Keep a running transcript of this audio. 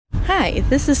Hi,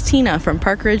 this is Tina from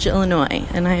Park Ridge, Illinois,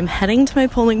 and I am heading to my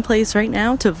polling place right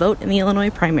now to vote in the Illinois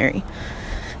primary.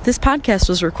 This podcast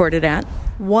was recorded at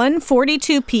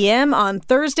 1:42 p.m. on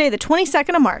Thursday, the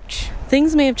 22nd of March.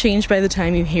 Things may have changed by the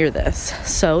time you hear this,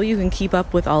 so you can keep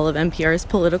up with all of NPR's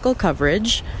political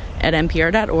coverage at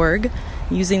npr.org,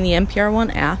 using the NPR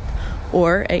One app,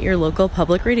 or at your local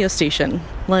public radio station,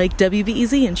 like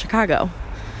WBEZ in Chicago.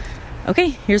 Okay,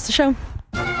 here's the show.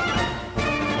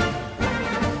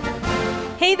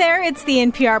 Hey there, it's the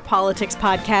NPR Politics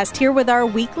Podcast here with our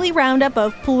weekly roundup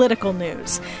of political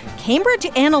news. Cambridge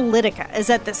Analytica is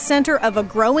at the center of a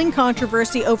growing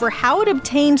controversy over how it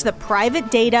obtained the private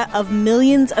data of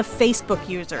millions of Facebook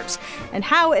users and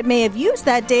how it may have used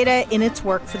that data in its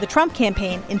work for the Trump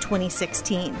campaign in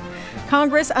 2016.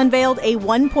 Congress unveiled a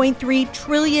 $1.3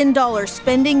 trillion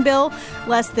spending bill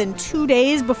less than 2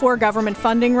 days before government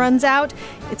funding runs out.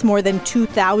 It's more than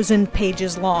 2,000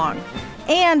 pages long.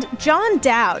 And John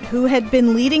Dowd, who had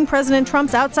been leading President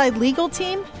Trump's outside legal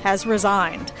team, has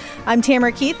resigned. I'm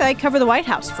Tamara Keith. I cover the White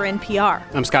House for NPR.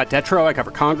 I'm Scott Detrow. I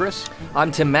cover Congress.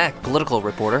 I'm Tim Mack, political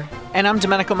reporter. And I'm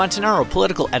Domenico Montanaro,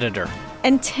 political editor.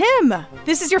 And Tim,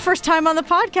 this is your first time on the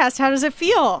podcast. How does it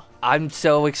feel? I'm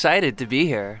so excited to be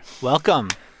here. Welcome.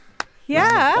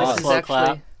 Yeah. This is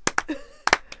actually...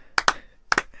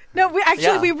 No,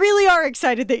 we really are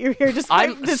excited that you're here.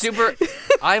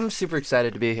 I'm super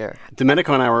excited to be here.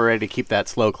 Domenico and I were ready to keep that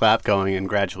slow clap going and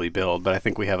gradually build, but I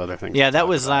think we have other things. Yeah, that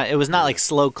was it was not like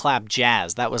slow clap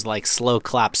jazz. That was like slow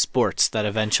clap sports that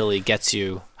eventually gets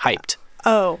you hyped.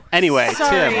 Oh. Anyway,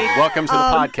 sorry. Tim, welcome to the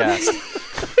podcast.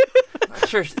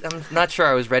 I'm not sure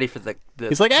I was ready for the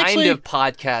He's like, kind of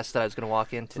podcast that I was going to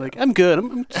walk into. Like, I'm good.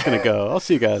 I'm just going to go. I'll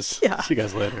see you guys. Yeah. See you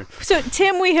guys later. So,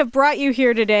 Tim, we have brought you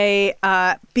here today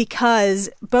because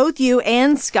both you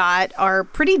and Scott are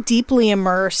pretty deeply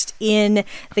immersed in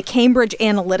the Cambridge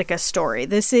Analytica story.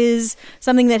 This is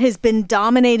something that has been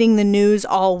dominating the news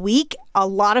all week. A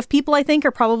lot of people, I think,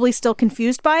 are probably still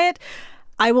confused by it.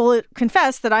 I will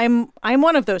confess that I'm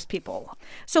one of those people.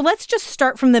 So let's just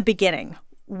start from the beginning.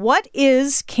 What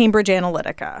is Cambridge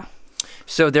Analytica?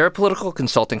 So they're a political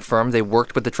consulting firm. They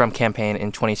worked with the Trump campaign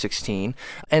in 2016,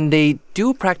 and they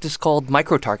do a practice called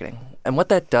micro-targeting. And what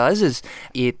that does is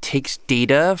it takes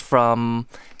data from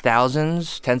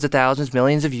thousands, tens of thousands,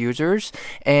 millions of users,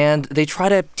 and they try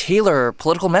to tailor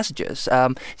political messages.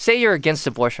 Say you're against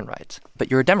abortion rights,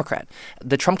 but you're a Democrat.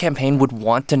 The Trump campaign would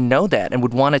want to know that and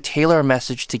would want to tailor a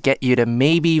message to get you to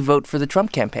maybe vote for the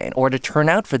Trump campaign or to turn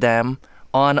out for them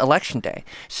on Election Day.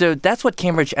 So that's what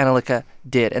Cambridge Analytica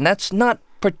did, and that's not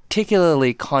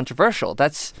particularly controversial.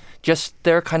 That's just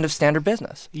their kind of standard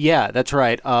business. Yeah, that's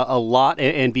right. A lot.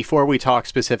 And before we talk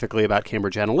specifically about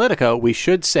Cambridge Analytica, we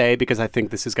should say, because I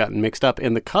think this has gotten mixed up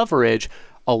in the coverage,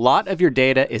 a lot of your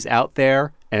data is out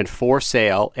there and for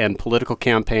sale, and political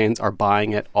campaigns are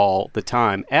buying it all the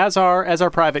time, as are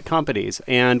private companies.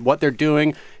 And what they're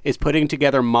doing is putting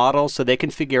together models so they can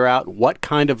figure out what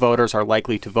kind of voters are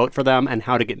likely to vote for them and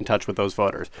how to get in touch with those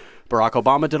voters. Barack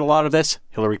Obama did a lot of this.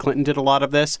 Hillary Clinton did a lot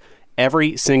of this.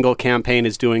 Every single campaign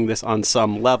is doing this on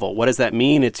some level. What does that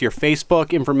mean? It's your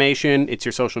Facebook information. It's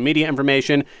your social media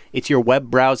information. It's your web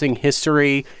browsing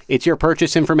history. It's your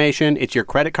purchase information. It's your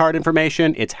credit card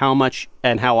information. It's how much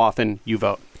and how often you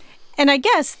vote. And I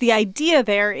guess the idea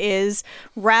there is,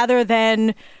 rather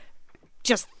than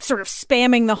just sort of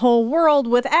spamming the whole world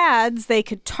with ads, they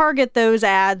could target those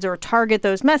ads or target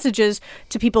those messages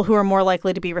to people who are more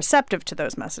likely to be receptive to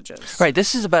those messages. Right.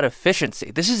 This is about efficiency.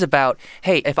 This is about,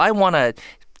 hey, if I want to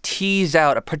tease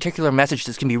out a particular message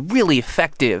that's going to be really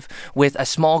effective with a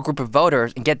small group of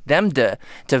voters and get them to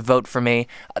vote for me,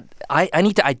 I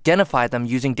need to identify them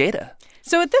using data.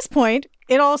 So at this point,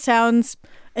 it all sounds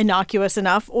innocuous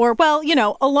enough or, well,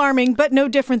 alarming, but no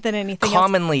different than anything else.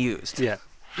 Commonly used. Yeah.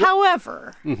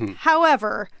 However,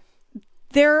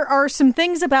 there are some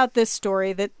things about this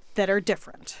story that are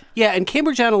different. Yeah, and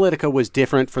Cambridge Analytica was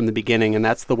different from the beginning, and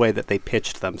that's the way that they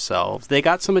pitched themselves. They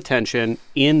got some attention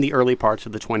in the early parts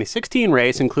of the 2016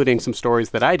 race, including some stories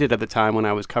that I did at the time when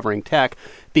I was covering tech,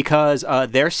 because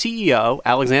their CEO,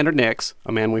 Alexander Nix,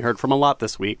 a man we heard from a lot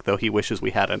this week, though he wishes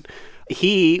we hadn't,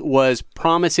 he was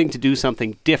promising to do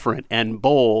something different and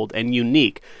bold and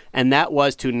unique. And that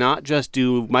was to not just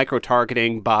do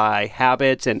micro-targeting by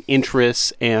habits and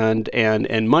interests and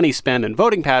money spent and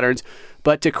voting patterns,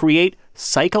 but to create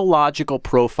psychological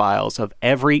profiles of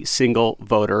every single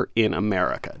voter in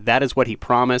America. That is what he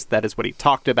promised. That is what he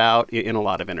talked about in a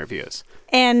lot of interviews.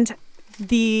 And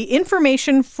the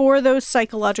information for those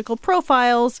psychological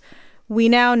profiles, we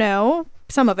now know,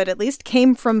 some of it at least,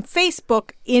 came from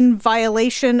Facebook in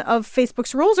violation of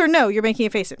Facebook's rules? Or no, you're making a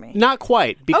face at me? Not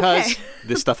quite, because Okay.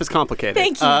 this stuff is complicated.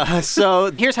 Thank you.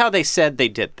 So here's how they said they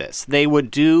did this. They would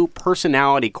do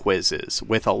personality quizzes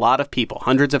with a lot of people,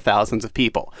 hundreds of thousands of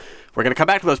people. We're going to come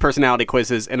back to those personality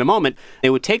quizzes in a moment. They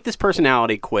would take this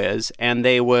personality quiz and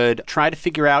they would try to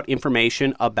figure out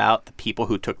information about the people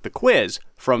who took the quiz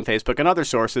from Facebook and other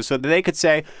sources so that they could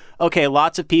say, okay,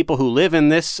 lots of people who live in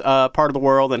this part of the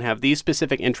world and have these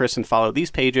specific interests and follow these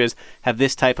pages have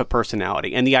this type of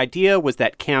personality. And the idea was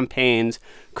that campaigns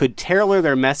could tailor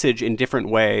their message in different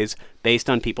ways based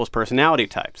on people's personality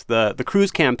types. The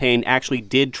Cruz campaign actually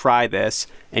did try this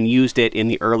and used it in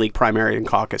the early primary and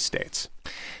caucus states.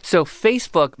 So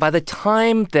Facebook, by the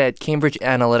time that Cambridge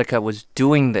Analytica was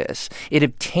doing this, it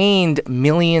obtained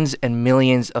millions and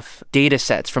millions of data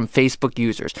sets from Facebook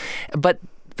users. But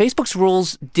Facebook's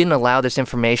rules didn't allow this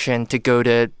information to go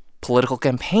to political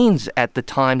campaigns at the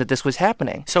time that this was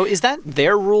happening. So is that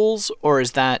their rules, or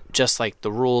is that just like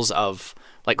the rules of,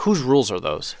 like, whose rules are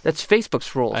those? That's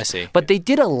Facebook's rules. I see. But they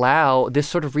did allow this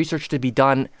sort of research to be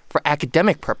done for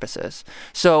academic purposes.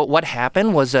 So what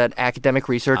happened was an academic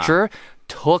researcher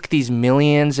took these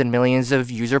millions and millions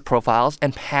of user profiles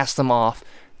and passed them off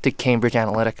to Cambridge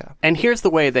Analytica. And here's the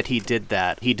way that he did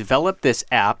that. He developed this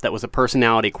app that was a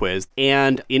personality quiz.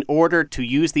 And in order to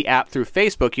use the app through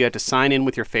Facebook, you had to sign in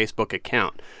with your Facebook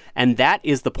account. And that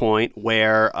is the point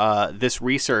where this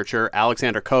researcher,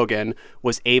 Alexander Kogan,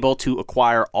 was able to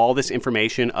acquire all this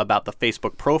information about the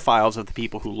Facebook profiles of the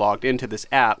people who logged into this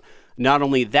app. Not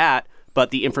only that, but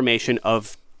the information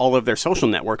of all of their social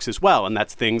networks as well. And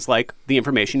that's things like the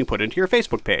information you put into your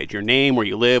Facebook page, your name, where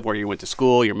you live, where you went to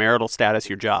school, your marital status,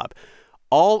 your job.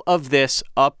 All of this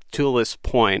up to this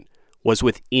point was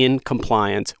within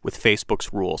compliance with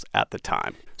Facebook's rules at the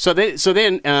time. So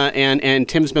then, and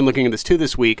Tim's been looking at this too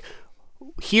this week.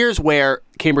 Here's where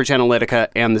Cambridge Analytica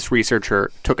and this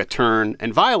researcher took a turn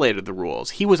and violated the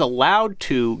rules. He was allowed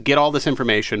to get all this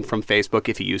information from Facebook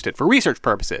if he used it for research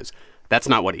purposes. That's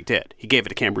not what he did. He gave it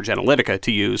to Cambridge Analytica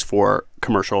to use for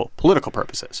commercial political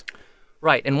purposes.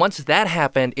 Right. And once that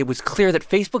happened, it was clear that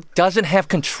Facebook doesn't have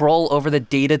control over the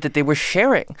data that they were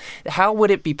sharing. How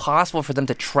would it be possible for them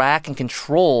to track and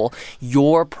control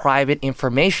your private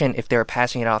information if they were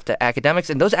passing it off to academics?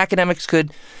 And those academics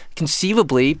could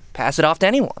conceivably pass it off to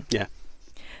anyone. Yeah.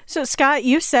 So, Scott,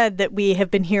 you said that we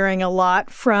have been hearing a lot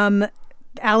from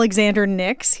Alexander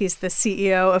Nix. He's the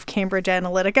CEO of Cambridge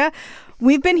Analytica.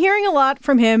 We've been hearing a lot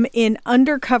from him in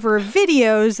undercover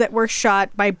videos that were shot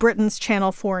by Britain's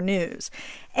Channel 4 News.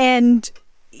 And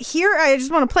here I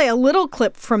just want to play a little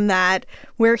clip from that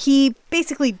where he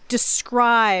basically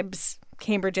describes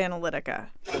Cambridge Analytica.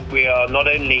 We are not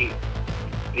only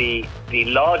the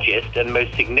largest and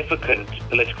most significant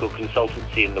political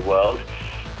consultancy in the world,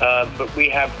 but we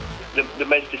have the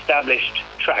most established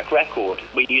track record.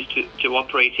 We're used to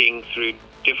operating through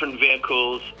different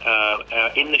vehicles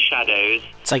in the shadows.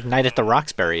 It's like Night at the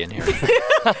Roxbury in here.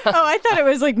 Oh, I thought it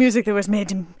was like music that was made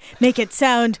to make it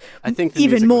sound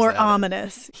even more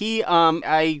ominous.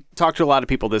 I talked to a lot of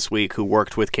people this week who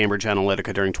worked with Cambridge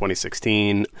Analytica during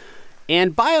 2016.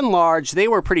 And by and large, they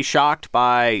were pretty shocked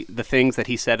by the things that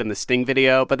he said in the Sting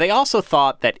video. But they also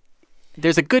thought that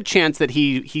there's a good chance that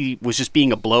he was just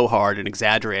being a blowhard and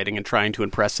exaggerating and trying to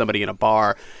impress somebody in a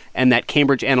bar, and that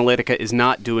Cambridge Analytica is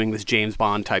not doing this James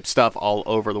Bond type stuff all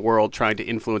over the world trying to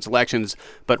influence elections,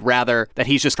 but rather that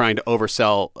he's just trying to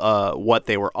oversell what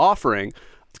they were offering.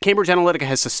 Cambridge Analytica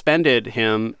has suspended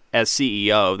him as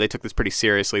CEO. They took this pretty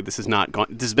seriously. This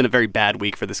has been a very bad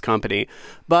week for this company.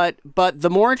 But the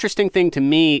more interesting thing to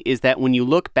me is that when you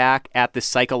look back at the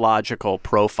psychological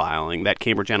profiling that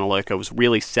Cambridge Analytica was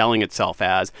really selling itself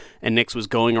as, and Nix was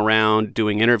going around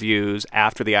doing interviews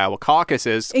after the Iowa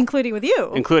caucuses, including with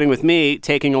you, including with me,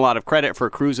 taking a lot of credit for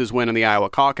Cruz's win in the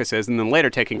Iowa caucuses, and then later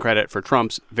taking credit for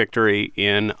Trump's victory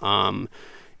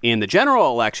in the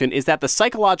general election, is that the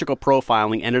psychological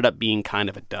profiling ended up being kind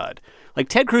of a dud. Like,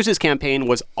 Ted Cruz's campaign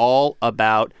was all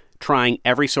about trying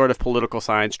every sort of political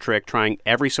science trick, trying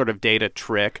every sort of data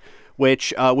trick,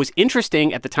 which was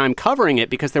interesting at the time covering it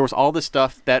because there was all this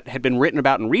stuff that had been written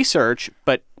about in research,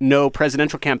 but no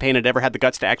presidential campaign had ever had the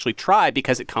guts to actually try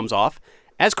because it comes off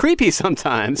as creepy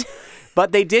sometimes.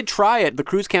 But they did try it. The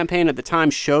Cruz campaign at the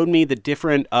time showed me the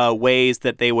different ways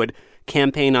that they would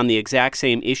campaign on the exact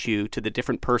same issue to the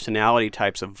different personality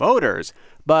types of voters.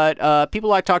 But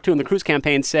people I talked to in the Cruz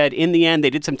campaign said in the end they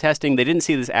did some testing. They didn't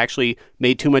see this actually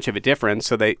made too much of a difference,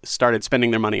 so they started spending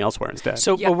their money elsewhere instead.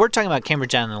 So when we're talking about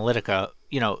Cambridge Analytica,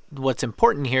 what's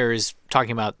important here is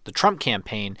talking about the Trump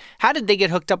campaign. How did they get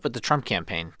hooked up with the Trump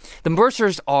campaign? The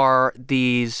Mercers are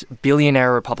these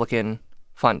billionaire Republican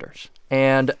funders.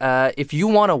 And if you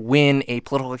want to win a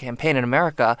political campaign in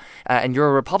America and you're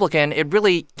a Republican, it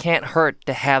really can't hurt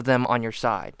to have them on your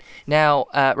side. Now,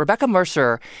 Rebecca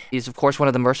Mercer is, of course, one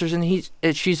of the Mercers, and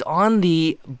she's on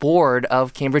the board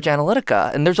of Cambridge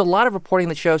Analytica. And there's a lot of reporting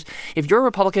that shows if you're a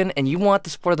Republican and you want the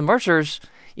support of the Mercers,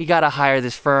 you got to hire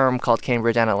this firm called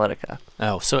Cambridge Analytica.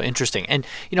 Oh, so interesting. And,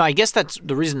 I guess that's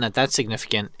the reason that's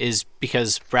significant is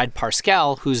because Brad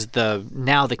Parscale, who's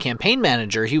now the campaign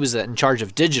manager, he was in charge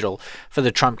of digital for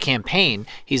the Trump campaign.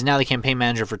 He's now the campaign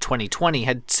manager for 2020,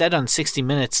 had said on 60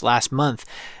 Minutes last month,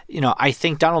 I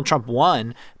think Donald Trump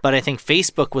won, but I think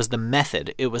Facebook was the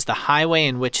method. It was the highway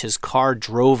in which his car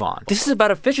drove on. This is about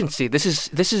efficiency. This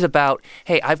is about,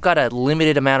 hey, I've got a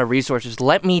limited amount of resources.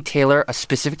 Let me tailor a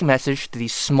specific message to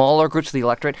these smaller groups of the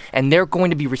electorate, and they're going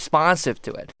to be responsive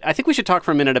to it. I think we should talk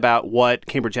for a minute about what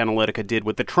Cambridge Analytica did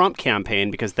with the Trump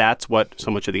campaign, because that's what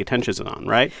so much of the attention is on,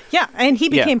 right? Yeah, and he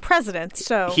became president,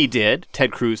 so... He did.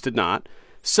 Ted Cruz did not.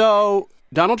 So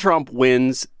Donald Trump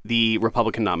wins the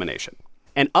Republican nomination.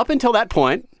 And up until that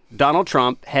point, Donald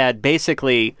Trump had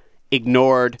basically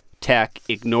ignored tech,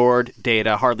 ignored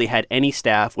data, hardly had any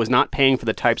staff, was not paying for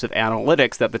the types of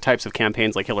analytics that the types of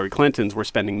campaigns like Hillary Clinton's were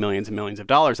spending millions and millions of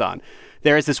dollars on.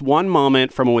 There is this one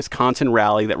moment from a Wisconsin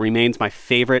rally that remains my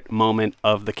favorite moment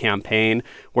of the campaign,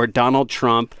 where Donald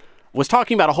Trump was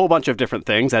talking about a whole bunch of different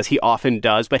things, as he often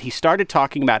does, but he started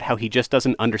talking about how he just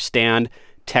doesn't understand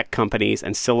tech companies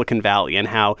and Silicon Valley and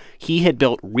how he had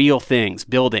built real things,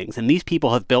 buildings, and these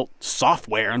people have built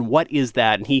software, and what is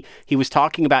that? And he was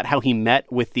talking about how he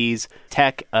met with these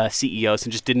tech CEOs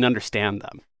and just didn't understand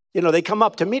them. They come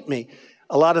up to meet me,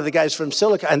 a lot of the guys from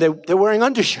Silicon, and they're wearing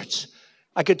undershirts.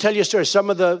 I could tell you a story.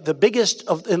 Some of the biggest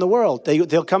in the world,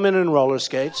 they'll come in roller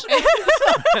skates.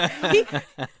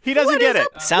 He doesn't get it.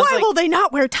 Why will they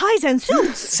not wear ties and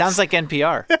suits? Sounds like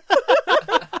NPR.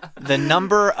 The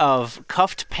number of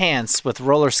cuffed pants with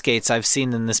roller skates I've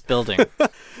seen in this building.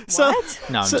 What?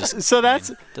 No, I'm just... So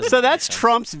that's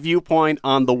Trump's viewpoint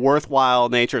on the worthwhile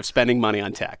nature of spending money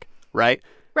on tech, right?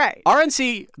 Right.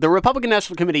 RNC, the Republican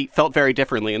National Committee, felt very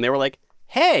differently, and they were like,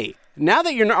 hey, now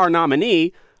that you're our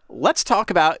nominee, let's talk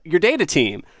about your data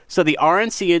team. So the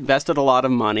RNC invested a lot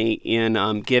of money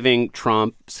in giving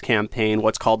Trump's campaign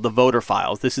what's called the voter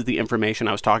files. This is the information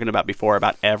I was talking about before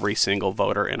about every single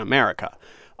voter in America.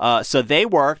 So they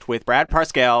worked with Brad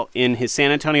Parscale in his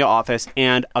San Antonio office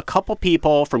and a couple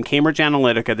people from Cambridge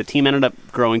Analytica. The team ended up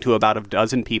growing to about a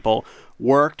dozen people,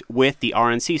 worked with the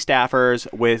RNC staffers,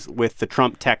 with the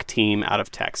Trump tech team out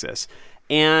of Texas.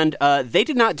 And they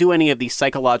did not do any of the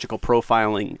psychological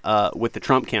profiling with the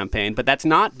Trump campaign, but that's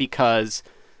not because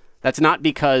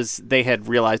they had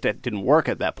realized it didn't work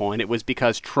at that point. It was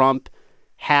because Trump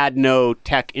had no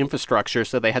tech infrastructure,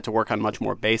 so they had to work on much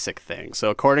more basic things.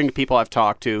 So according to people I've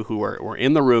talked to who were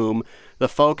in the room, the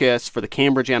focus for the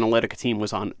Cambridge Analytica team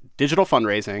was on digital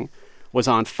fundraising, was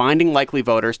on finding likely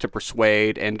voters to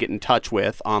persuade and get in touch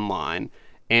with online,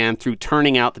 and through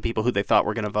turning out the people who they thought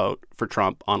were going to vote for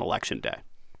Trump on Election Day.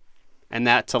 And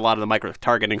that's a lot of the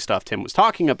micro-targeting stuff Tim was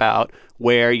talking about,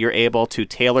 where you're able to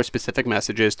tailor specific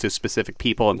messages to specific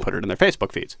people and put it in their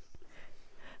Facebook feeds.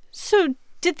 So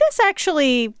did this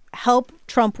actually help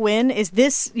Trump win? Is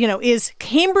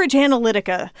Cambridge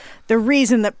Analytica the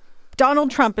reason that Donald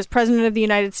Trump is president of the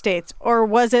United States? Or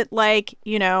was it like,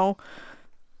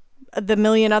 the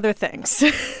million other things,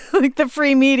 like the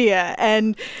free media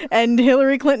and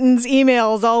Hillary Clinton's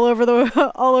emails all over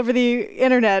the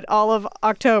internet all of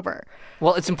October?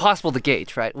 Well, it's impossible to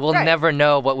gauge, right? We'll never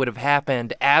know what would have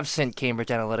happened absent Cambridge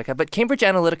Analytica, but Cambridge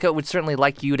Analytica would certainly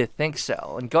like you to think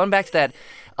so. And going back to that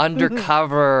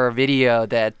undercover video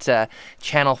that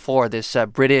Channel 4, this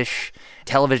British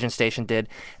television station, did,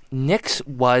 Nix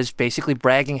was basically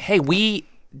bragging, hey, we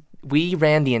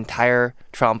ran the entire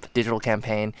Trump digital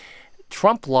campaign.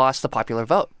 Trump lost the popular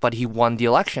vote, but he won the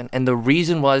election. And the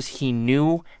reason was he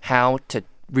knew how to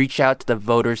reach out to the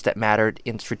voters that mattered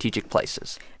in strategic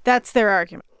places. That's their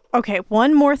argument. Okay,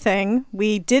 one more thing.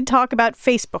 We did talk about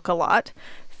Facebook a lot.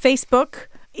 Facebook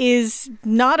is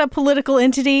not a political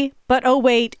entity, but oh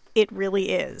wait, it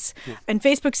really is. Yeah. And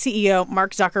Facebook CEO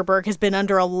Mark Zuckerberg has been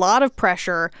under a lot of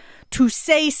pressure to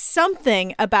say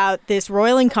something about this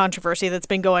roiling controversy that's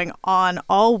been going on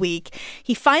all week.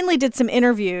 He finally did some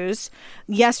interviews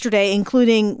yesterday,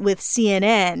 including with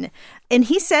CNN, and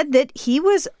he said that he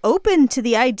was open to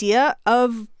the idea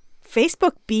of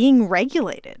Facebook being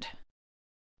regulated.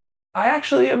 I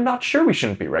actually am not sure we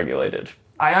shouldn't be regulated.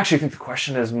 I actually think the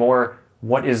question is more,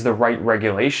 what is the right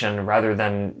regulation rather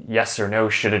than yes or no,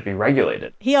 should it be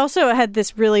regulated? He also had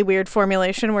this really weird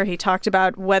formulation where he talked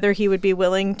about whether he would be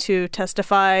willing to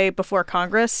testify before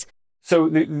Congress. So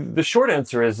the short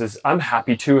answer is I'm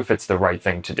happy to if it's the right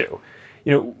thing to do.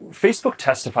 Facebook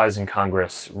testifies in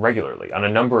Congress regularly on a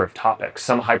number of topics,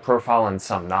 some high profile and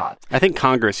some not. I think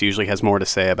Congress usually has more to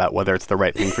say about whether it's the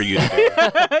right thing for you to do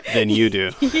than you do.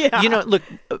 Yeah. Look,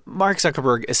 Mark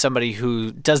Zuckerberg is somebody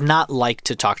who does not like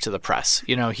to talk to the press.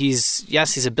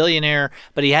 He's a billionaire,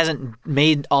 but he hasn't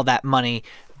made all that money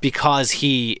because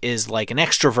he is like an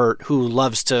extrovert who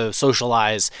loves to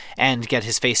socialize and get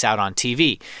his face out on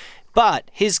TV.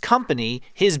 But his company,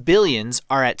 his billions,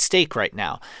 are at stake right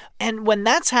now. And when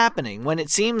that's happening, when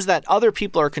it seems that other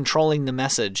people are controlling the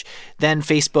message, then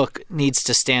Facebook needs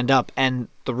to stand up. And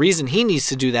the reason he needs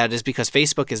to do that is because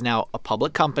Facebook is now a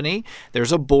public company.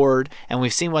 There's a board, and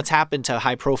we've seen what's happened to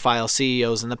high-profile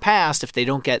CEOs in the past if they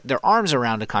don't get their arms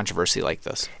around a controversy like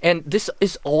this. And this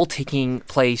is all taking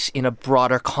place in a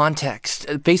broader context.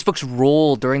 Facebook's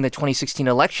role during the 2016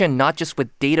 election, not just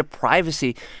with data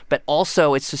privacy, but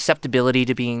also its susceptibility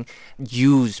to being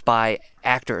used by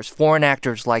actors, foreign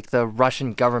actors like the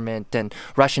Russian government and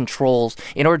Russian trolls,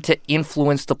 in order to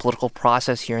influence the political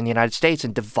process here in the United States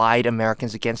and divide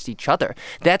Americans against each other.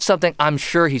 That's something I'm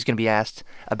sure he's going to be asked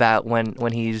about when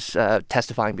he's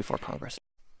testifying before Congress.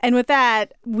 And with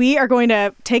that, we are going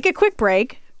to take a quick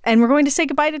break, and we're going to say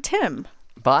goodbye to Tim.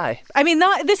 Bye. I mean,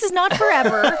 this is not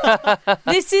forever.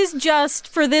 This is just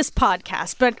for this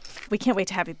podcast, but we can't wait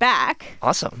to have you back.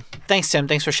 Awesome. Thanks, Tim.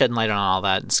 Thanks for shedding light on all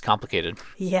that. It's complicated.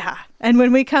 Yeah. And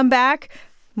when we come back,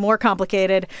 more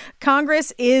complicated.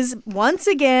 Congress is once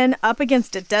again up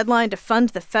against a deadline to fund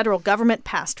the federal government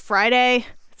past Friday.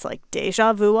 It's like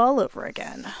deja vu all over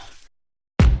again.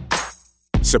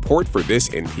 Support for this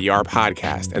NPR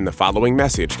podcast and the following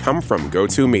message come from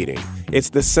GoToMeeting. It's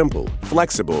the simple,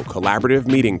 flexible, collaborative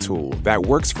meeting tool that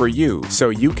works for you so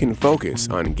you can focus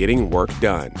on getting work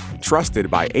done.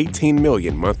 Trusted by 18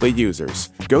 million monthly users,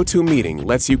 GoToMeeting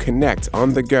lets you connect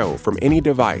on the go from any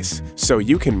device so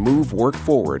you can move work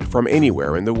forward from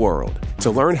anywhere in the world. To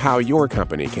learn how your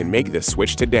company can make the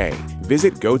switch today,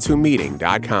 visit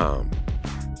GoToMeeting.com.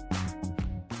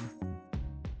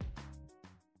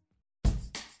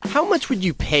 How much would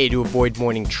you pay to avoid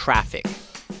morning traffic?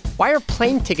 Why are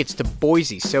plane tickets to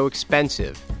Boise so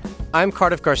expensive? I'm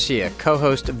Cardiff Garcia,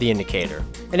 co-host of The Indicator.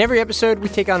 In every episode, we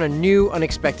take on a new,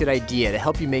 unexpected idea to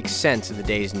help you make sense of the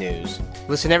day's news.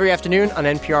 Listen every afternoon on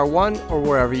NPR One or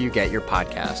wherever you get your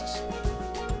podcasts.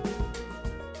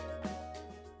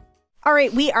 All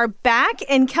right, we are back,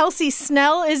 and Kelsey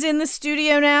Snell is in the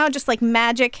studio now, just like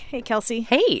magic. Hey, Kelsey.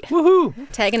 Hey. Woohoo.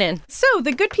 Tagging in. So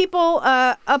the good people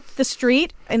up the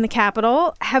street in the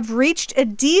Capitol have reached a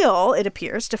deal, it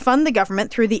appears, to fund the government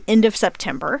through the end of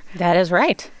September. That is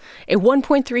right. A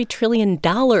 $1.3 trillion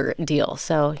deal.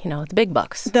 So, the big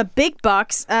bucks. The big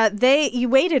bucks. You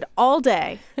waited all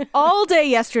day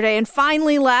yesterday, and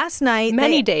finally last night.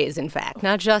 Many days, in fact,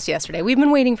 not just yesterday. We've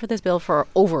been waiting for this bill for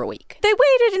over a week. They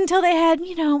waited until they had,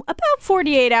 about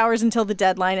 48 hours until the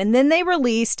deadline, and then they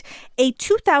released a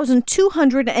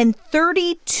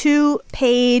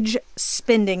 2,232-page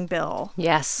spending bill.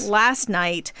 Yes. Last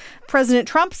night. President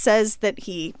Trump says that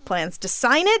he plans to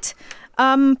sign it.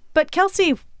 But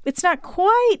Kelsey, it's not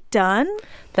quite done.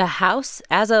 The House,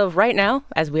 as of right now,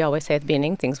 as we always say at the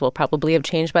beginning, things will probably have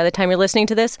changed by the time you're listening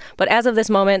to this. But as of this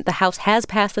moment, the House has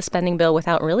passed the spending bill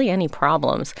without really any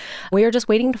problems. We are just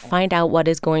waiting to find out what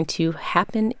is going to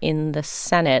happen in the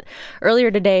Senate. Earlier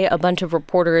today, a bunch of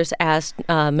reporters asked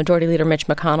Majority Leader Mitch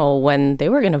McConnell when they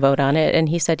were going to vote on it. And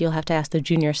he said, you'll have to ask the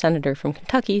junior senator from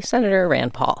Kentucky, Senator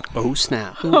Rand Paul. Oh,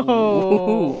 snap.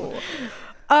 Oh.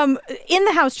 In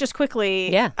the House, just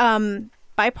quickly. Yeah.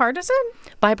 Bipartisan?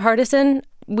 Bipartisan.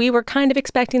 We were kind of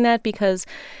expecting that because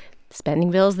spending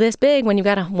bills this big, when you've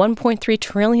got a $1.3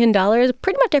 trillion,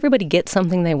 pretty much everybody gets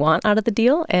something they want out of the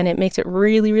deal, and it makes it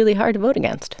really, really hard to vote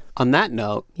against. On that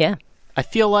note, yeah, I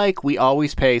feel like we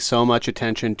always pay so much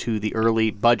attention to the early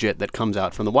budget that comes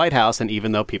out from the White House, and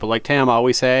even though people like Tam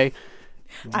always say,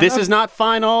 this is not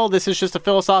final, this is just a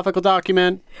philosophical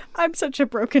document. I'm such a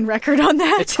broken record on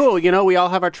that. It's cool. We all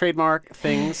have our trademark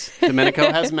things.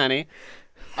 Domenico has many.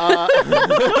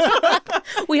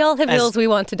 We all have bills we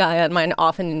want to die on. Mine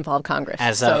often involve Congress.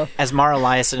 As Mara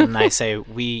Eliason and I say,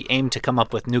 we aim to come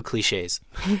up with new cliches.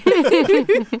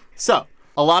 So,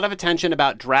 a lot of attention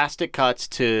about drastic cuts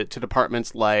to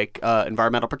departments like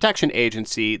Environmental Protection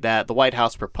Agency that the White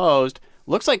House proposed.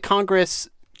 Looks like Congress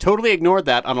totally ignored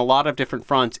that on a lot of different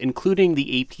fronts, including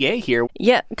the EPA here.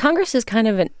 Yeah, Congress is kind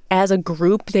of as a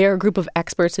group, they are a group of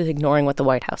experts is ignoring what the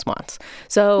White House wants.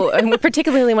 So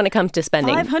particularly when it comes to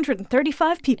spending.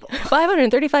 535 people.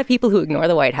 535 people who ignore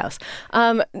the White House.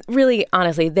 Really,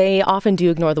 honestly, they often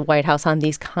do ignore the White House on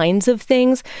these kinds of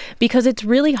things because it's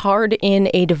really hard in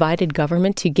a divided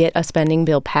government to get a spending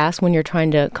bill passed when you're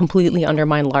trying to completely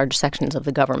undermine large sections of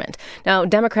the government. Now,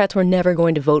 Democrats were never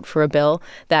going to vote for a bill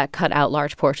that cut out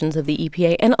large portions of the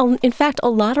EPA. And in fact, a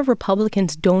lot of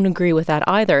Republicans don't agree with that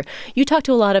either. You talk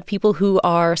to a lot of people who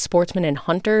are sportsmen and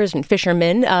hunters and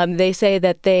fishermen. They say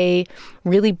that they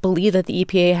really believe that the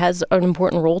EPA has an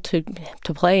important role to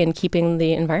play in keeping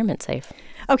the environment safe.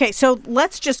 Okay, so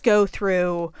let's just go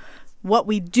through what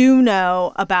we do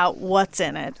know about what's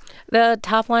in it. The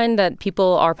top line that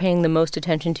people are paying the most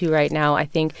attention to right now, I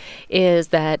think, is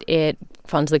that it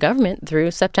funds the government through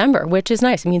September, which is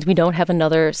nice. It means we don't have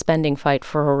another spending fight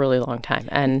for a really long time.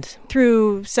 And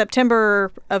through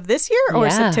September of this year or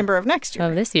September of next year?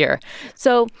 Of this year.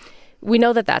 So we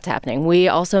know that that's happening. We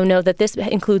also know that this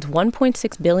includes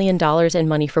 $1.6 billion in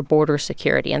money for border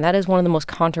security, and that is one of the most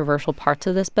controversial parts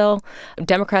of this bill.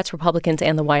 Democrats, Republicans,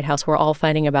 and the White House were all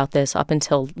fighting about this up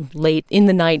until late in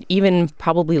the night, even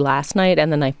probably last night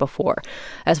and the night before,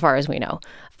 as far as we know.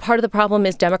 Part of the problem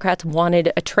is Democrats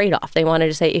wanted a trade-off. They wanted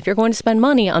to say, if you're going to spend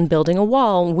money on building a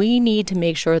wall, we need to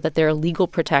make sure that there are legal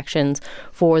protections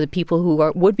for the people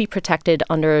who would be protected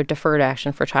under Deferred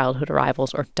Action for Childhood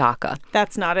Arrivals, or DACA.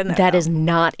 That's not in there. That is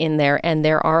not in there. And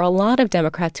there are a lot of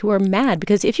Democrats who are mad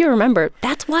because if you remember,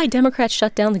 that's why Democrats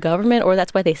shut down the government, or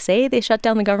that's why they say they shut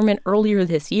down the government earlier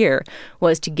this year,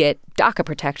 was to get DACA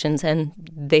protections, and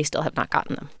they still have not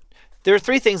gotten them. There are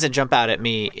three things that jump out at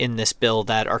me in this bill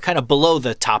that are kind of below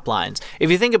the top lines.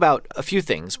 If you think about a few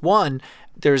things, one,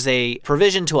 there's a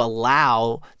provision to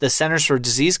allow the Centers for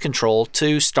Disease Control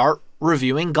to start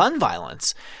reviewing gun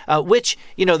violence, which,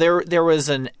 there was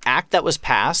an act that was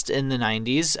passed in the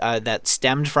 90s that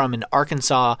stemmed from an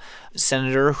Arkansas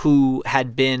senator who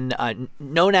had been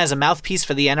known as a mouthpiece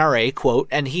for the NRA, quote,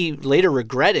 and he later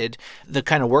regretted the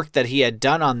kind of work that he had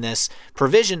done on this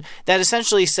provision that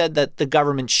essentially said that the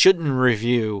government shouldn't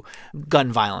review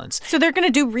gun violence. So they're going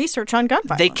to do research on gun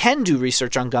violence. They can do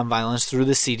research on gun violence through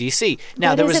the CDC.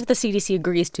 Now, that is if the CDC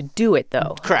agrees to do it,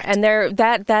 though. Correct. And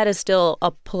that is still a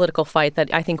political fight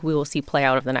that I think we will see play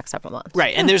out over the next several months.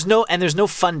 Right. And there's no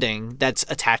funding that's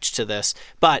attached to this.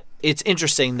 But it's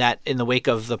interesting that in the wake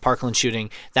of the Parkland shooting,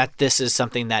 that this is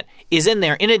something that is in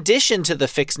there, in addition to the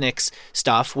FixNix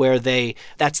stuff, where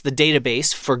that's the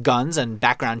database for guns and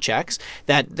background checks,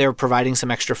 that they're providing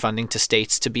some extra funding to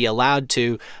states to be allowed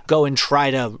to go and try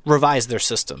to revise their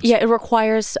systems. Yeah, it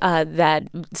requires that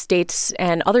states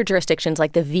and other jurisdictions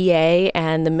like the VA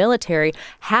and the military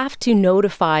have to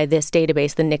notify this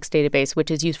database, the NICS database, which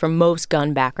is used for most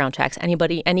gun background checks.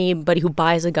 Anybody who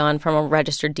buys a gun from a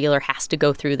registered dealer has to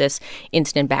go through this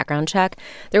instant background check.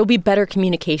 There will be better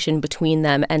communication between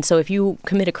them. And so if you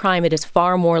commit a crime, it is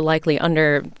far more likely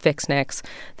under FixNix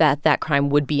that crime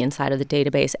would be inside of the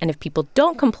database. And if people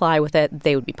don't comply with it,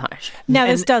 they would be punished. Now,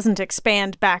 this doesn't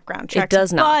expand background checks. It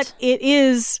does not. But it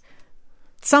is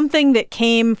something that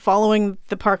came following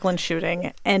the Parkland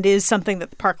shooting and is something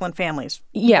that the Parkland families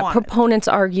wanted. Proponents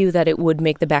argue that it would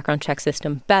make the background check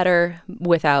system better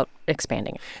without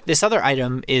expanding it. This other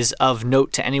item is of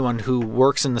note to anyone who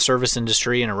works in the service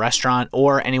industry in a restaurant,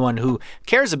 or anyone who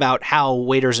cares about how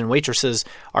waiters and waitresses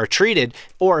are treated,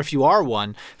 or if you are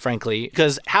one, frankly,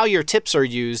 because how your tips are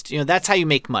used, that's how you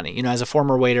make money. As a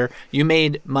former waiter, you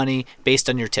made money based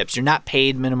on your tips. You're not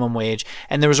paid minimum wage.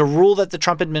 And there was a rule that the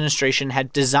Trump administration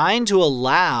had designed to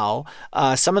allow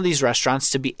some of these restaurants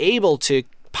to be able to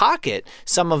pocket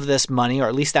some of this money, or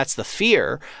at least that's the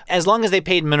fear, as long as they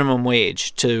paid minimum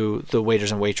wage to the waiters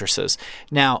and waitresses.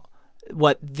 Now,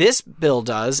 what this bill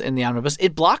does in the omnibus,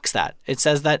 it blocks that. It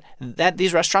says that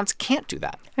these restaurants can't do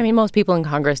that. I mean, most people in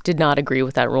Congress did not agree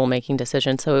with that rulemaking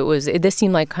decision. So this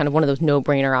seemed like kind of one of those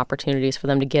no-brainer opportunities for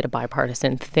them to get a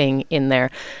bipartisan thing in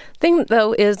there. Thing,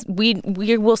 though, is we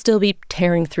will still be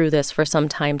tearing through this for some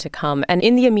time to come. And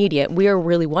in the immediate, we are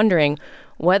really wondering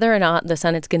whether or not the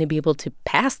Senate's going to be able to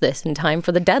pass this in time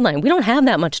for the deadline. We don't have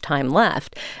that much time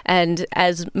left. And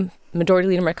as Majority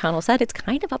Leader McConnell said, it's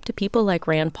kind of up to people like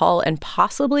Rand Paul and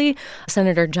possibly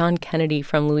Senator John Kennedy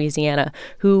from Louisiana,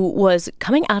 who was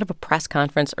coming out of a press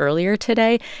conference earlier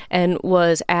today and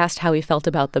was asked how he felt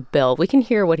about the bill. We can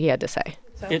hear what he had to say.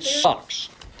 It sucks.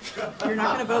 You're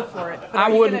not going to vote for it.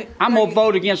 I'm going to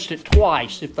vote against it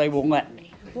twice if they will let me.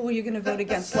 Well, are you going to vote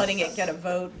against letting it get a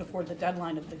vote before the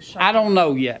deadline of the shutdown? I don't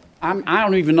know yet. I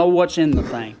don't even know what's in the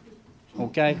thing.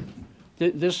 Okay?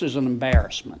 This is an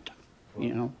embarrassment.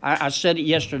 I said it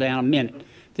yesterday, and I meant it.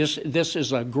 This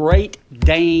is a Great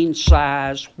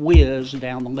Dane-sized whiz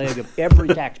down the leg of every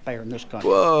taxpayer in this country.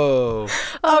 Whoa.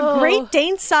 A Great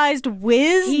Dane-sized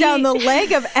whiz down the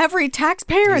leg of every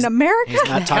taxpayer in America? He's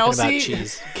not talking about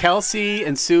cheese. Kelsey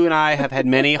and Sue and I have had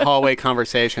many hallway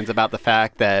conversations about the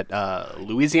fact that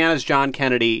Louisiana's John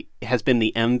Kennedy has been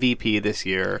the MVP this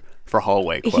year for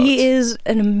hallway quotes. He is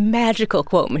a magical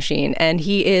quote machine, and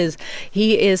he is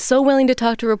so willing to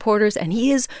talk to reporters, and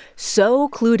he is so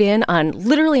clued in on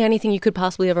literally anything you could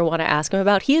possibly ever want to ask him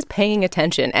about. He is paying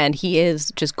attention, and he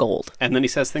is just gold. And then he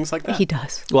says things like that. He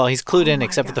does. Well, he's clued in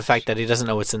except for the fact that he doesn't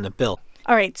know what's in the bill.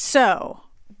 All right, so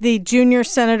the junior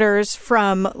senators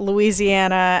from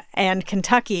Louisiana and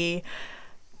Kentucky,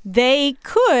 they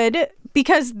could,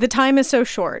 because the time is so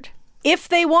short, if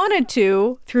they wanted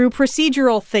to, through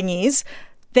procedural thingies,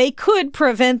 they could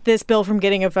prevent this bill from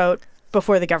getting a vote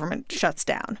before the government shuts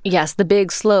down. Yes, the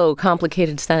big, slow,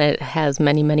 complicated Senate has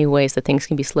many, many ways that things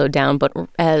can be slowed down, but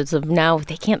as of now,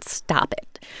 they can't stop it.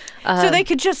 So they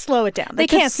could just slow it down. They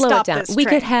can't slow stop it down. this We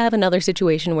train. could have another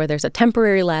situation where there's a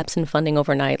temporary lapse in funding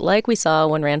overnight, like we saw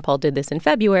when Rand Paul did this in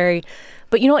February.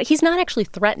 But you know what? He's not actually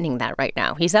threatening that right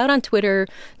now. He's out on Twitter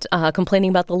complaining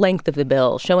about the length of the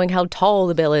bill, showing how tall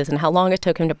the bill is and how long it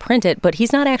took him to print it. But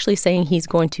he's not actually saying he's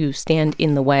going to stand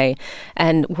in the way.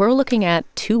 And we're looking at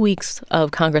 2 weeks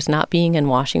of Congress not being in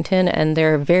Washington. And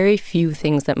there are very few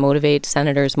things that motivate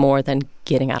senators more than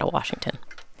getting out of Washington.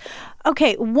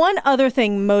 Okay, one other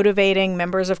thing motivating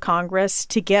members of Congress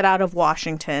to get out of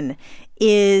Washington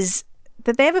is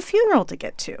that they have a funeral to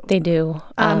get to. They do.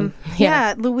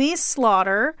 Yeah, Louise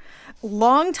Slaughter,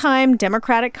 longtime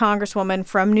Democratic congresswoman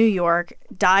from New York,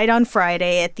 died on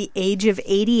Friday at the age of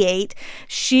 88.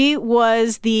 She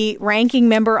was the ranking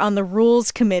member on the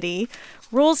Rules Committee.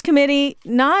 Rules Committee,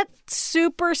 not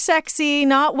super sexy,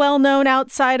 not well known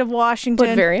outside of Washington.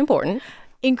 But very important.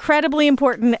 Incredibly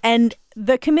important. And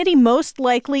the committee most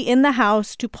likely in the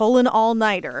House to pull an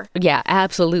all-nighter. Yeah,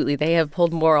 absolutely. They have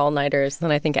pulled more all-nighters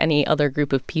than I think any other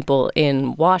group of people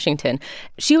in Washington.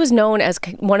 She was known as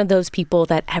one of those people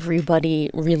that everybody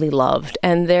really loved.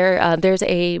 And there's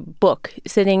a book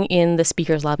sitting in the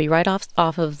speaker's lobby right off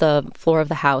of the floor of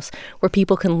the House where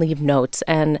people can leave notes.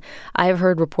 And I've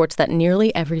heard reports that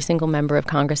nearly every single member of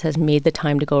Congress has made the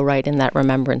time to go write in that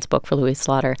remembrance book for Louise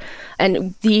Slaughter.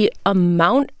 And the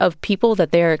amount of people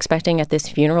that they're expecting at this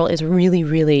funeral is really,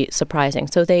 really surprising.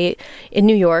 So in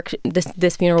New York,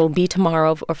 this funeral will be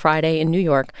tomorrow or Friday in New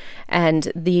York,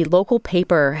 and the local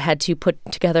paper had to put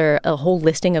together a whole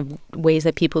listing of ways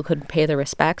that people could pay their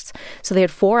respects. So they had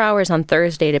 4 hours on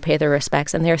Thursday to pay their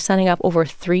respects, and they're setting up over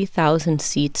 3,000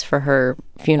 seats for her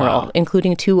funeral,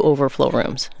 including 2 overflow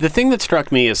rooms. The thing that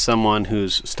struck me as someone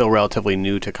who's still relatively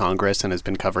new to Congress and has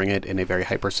been covering it in a very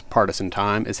hyper-partisan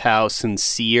time is how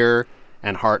sincere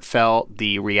and heartfelt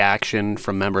the reaction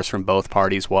from members from both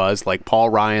parties was. Like Paul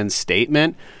Ryan's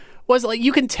statement was like,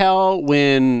 you can tell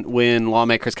when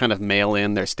lawmakers kind of mail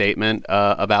in their statement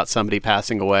about somebody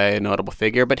passing away, a notable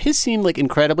figure, but his seemed like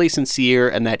incredibly sincere,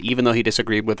 and that even though he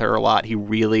disagreed with her a lot, he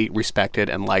really respected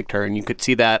and liked her, and you could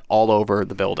see that all over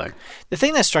the building. The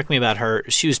thing that struck me about her,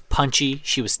 she was punchy,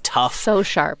 she was tough. So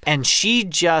sharp. And she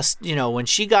just, when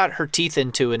she got her teeth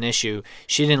into an issue,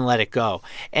 she didn't let it go.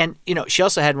 And, she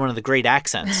also had one of the great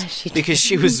accents because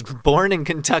she was born in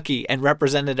Kentucky and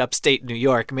represented upstate New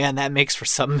York. Man, that makes for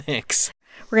some mix.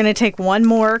 We're going to take one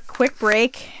more quick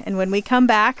break, and when we come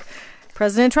back,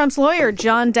 President Trump's lawyer,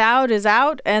 John Dowd, is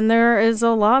out, and there is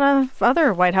a lot of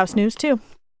other White House news, too.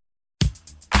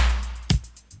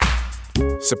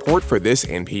 Support for this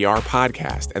NPR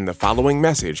podcast and the following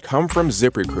message come from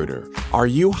ZipRecruiter. Are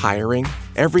you hiring?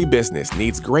 Every business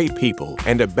needs great people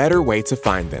and a better way to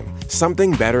find them.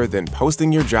 Something better than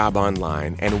posting your job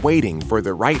online and waiting for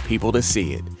the right people to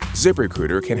see it.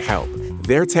 ZipRecruiter can help.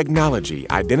 Their technology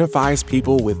identifies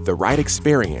people with the right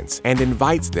experience and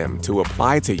invites them to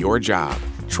apply to your job.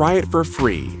 Try it for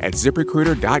free at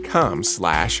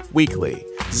ZipRecruiter.com/weekly.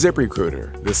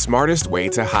 ZipRecruiter, the smartest way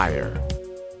to hire.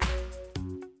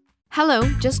 Hello,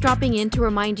 just dropping in to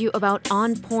remind you about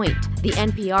On Point, the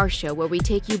NPR show where we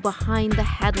take you behind the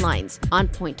headlines. On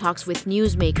Point talks with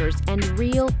newsmakers and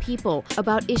real people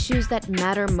about issues that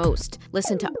matter most.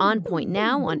 Listen to On Point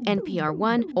now on NPR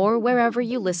One or wherever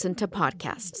you listen to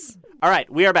podcasts. All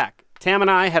right, we are back. Tam and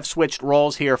I have switched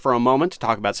roles here for a moment to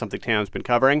talk about something Tam's been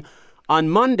covering. On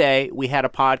Monday, we had a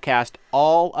podcast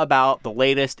all about the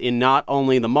latest in not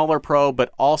only the Mueller probe,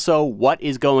 but also what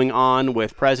is going on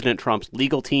with President Trump's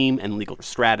legal team and legal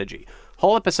strategy.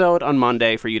 Whole episode on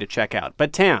Monday for you to check out.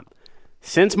 But Tam,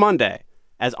 since Monday,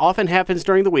 as often happens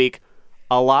during the week,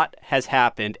 a lot has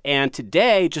happened. And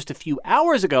today, just a few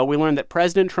hours ago, we learned that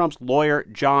President Trump's lawyer,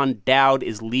 John Dowd,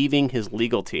 is leaving his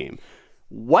legal team.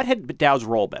 What had Dowd's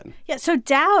role been? Yeah, so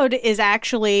Dowd is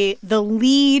actually the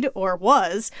lead, or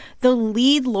was, the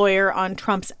lead lawyer on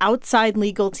Trump's outside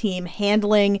legal team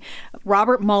handling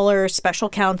Robert Mueller's special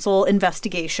counsel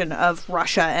investigation of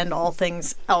Russia and all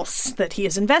things else that he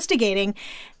is investigating.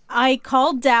 I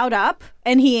called Dowd up,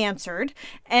 and he answered,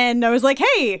 and I was like,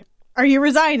 hey, are you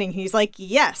resigning? He's like,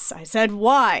 yes. I said,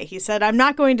 why? He said, I'm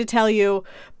not going to tell you,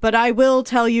 but I will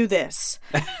tell you this.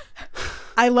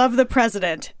 I love the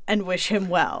president and wish him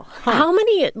well. How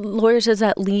many lawyers does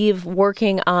that leave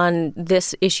working on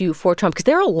this issue for Trump? Because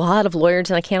there are a lot of lawyers,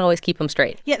 and I can't always keep them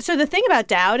straight. Yeah, so the thing about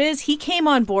Dowd is he came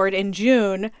on board in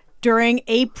June during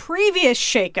a previous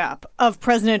shakeup of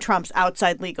President Trump's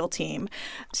outside legal team.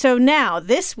 So now,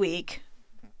 this week,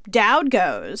 Dowd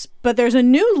goes, but there's a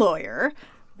new lawyer,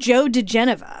 Joe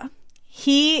DeGeneva.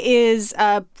 He is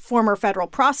a former federal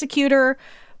prosecutor,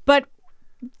 but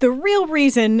the real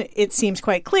reason it seems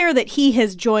quite clear that he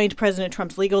has joined President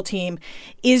Trump's legal team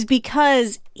is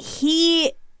because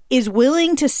he is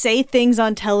willing to say things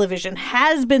on television,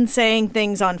 has been saying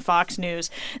things on Fox News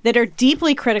that are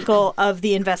deeply critical of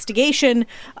the investigation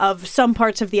of some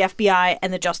parts of the FBI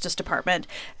and the Justice Department.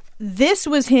 This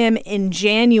was him in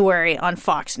January on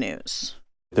Fox News.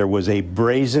 There was a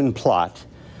brazen plot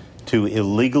to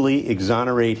illegally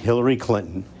exonerate Hillary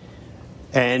Clinton,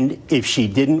 and if she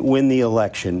didn't win the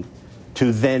election,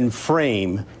 to then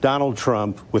frame Donald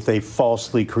Trump with a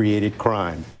falsely created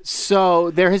crime.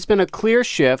 So there has been a clear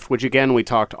shift, which again we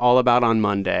talked all about on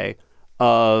Monday,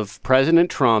 of President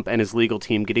Trump and his legal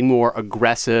team getting more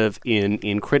aggressive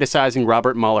in criticizing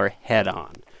Robert Mueller head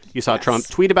on. You saw Trump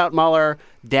tweet about Mueller.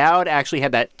 Dowd actually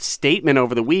had that statement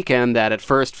over the weekend that at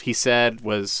first he said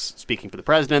was speaking for the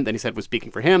president, then he said was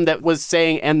speaking for him, that was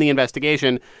saying end the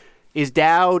investigation. Is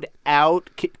Dowd out?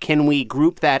 Can we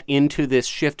group that into this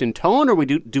shift in tone, or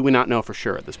do we not know for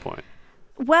sure at this point?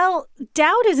 Well,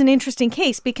 Dowd is an interesting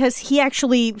case because he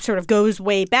actually sort of goes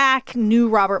way back, knew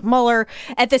Robert Mueller.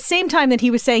 At the same time that he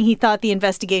was saying he thought the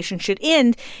investigation should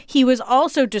end, he was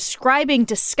also describing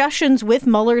discussions with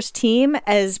Mueller's team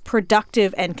as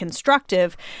productive and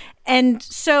constructive. And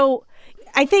so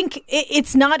I think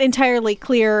it's not entirely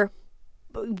clear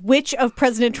which of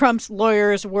President Trump's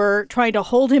lawyers were trying to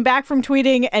hold him back from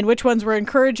tweeting and which ones were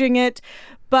encouraging it.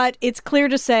 But it's clear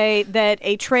to say that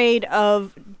a trade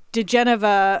of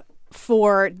DeGeneva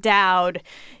for Dowd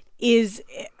is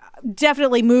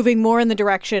definitely moving more in the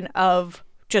direction of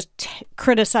just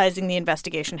criticizing the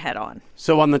investigation head on.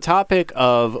 So on the topic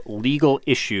of legal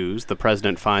issues the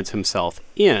president finds himself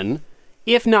in,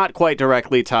 if not quite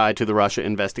directly tied to the Russia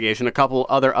investigation, a couple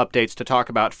other updates to talk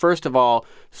about. First of all,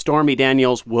 Stormy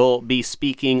Daniels will be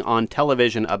speaking on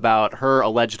television about her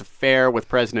alleged affair with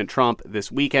President Trump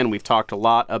this weekend. We've talked a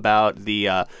lot about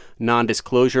the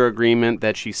non-disclosure agreement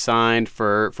that she signed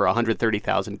for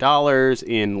 $130,000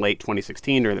 in late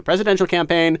 2016 during the presidential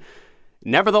campaign.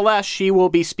 Nevertheless, she will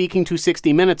be speaking to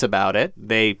 60 Minutes about it.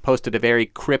 They posted a very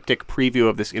cryptic preview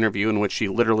of this interview in which she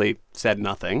literally said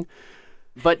nothing.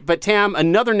 But Tam,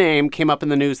 another name came up in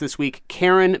the news this week,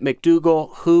 Karen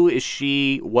McDougal. Who is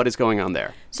she? What is going on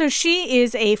there? So she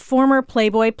is a former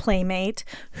Playboy playmate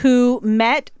who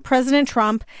met President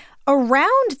Trump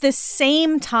around the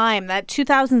same time, that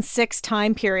 2006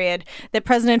 time period that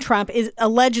President Trump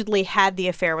allegedly had the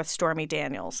affair with Stormy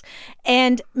Daniels.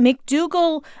 And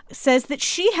McDougal says that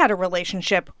she had a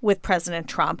relationship with President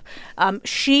Trump.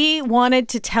 She wanted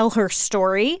to tell her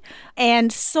story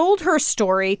and sold her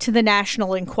story to the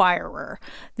National Enquirer.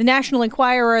 The National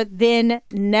Enquirer then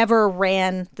never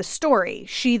ran the story.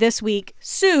 She this week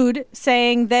sued,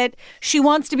 saying that she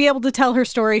wants to be able to tell her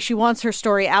story. She wants her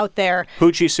story out there.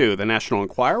 Who'd she sue? The National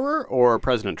Enquirer or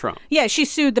President Trump? Yeah, she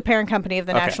sued the parent company of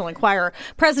the National Enquirer.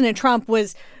 President Trump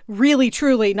was really,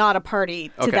 truly not a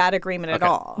party to that agreement at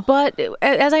all. But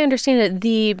as I understand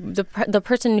it, the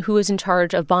person who is in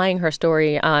charge of buying her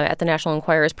story at the National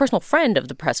Enquirer is a personal friend of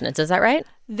the president's. Is that right?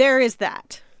 There is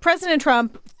that. President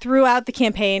Trump, throughout the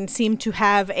campaign, seemed to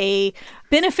have a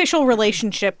beneficial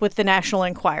relationship with the National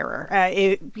Enquirer.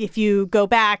 If you go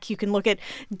back, you can look at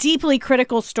deeply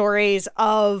critical stories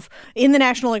in the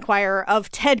National Enquirer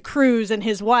of Ted Cruz and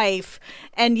his wife,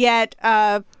 and yet,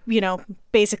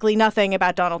 basically nothing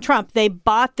about Donald Trump. They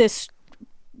bought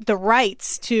the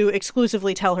rights to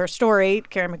exclusively tell her story,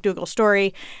 Karen McDougal's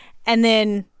story, and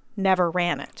then never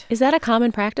ran it. Is that a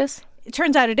common practice? It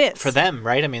turns out it is. For them,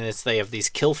 right? I mean, they have these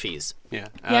kill fees. Yeah.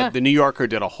 The New Yorker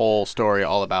did a whole story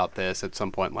all about this at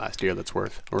some point last year that's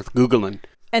worth Googling.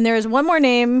 And there is one more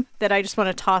name that I just want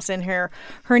to toss in here.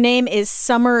 Her name is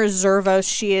Summer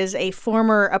Zervos. She is a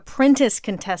former Apprentice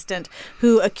contestant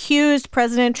who accused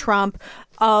President Trump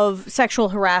of sexual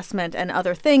harassment and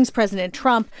other things. President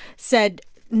Trump said,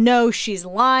 no, she's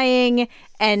lying.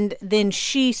 And then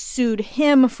she sued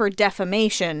him for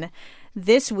defamation.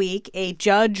 This week, a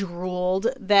judge ruled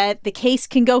that the case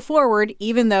can go forward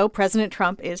even though President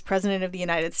Trump is president of the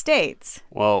United States.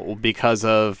 Well, because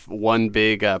of one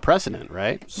big precedent,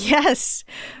 right? Yes,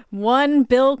 one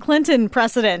Bill Clinton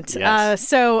precedent. Yes.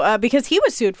 Because he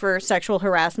was sued for sexual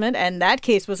harassment and that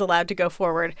case was allowed to go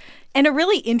forward. And a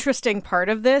really interesting part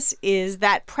of this is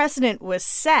that precedent was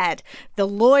set. The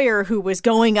lawyer who was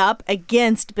going up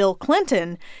against Bill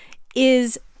Clinton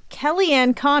is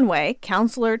Kellyanne Conway,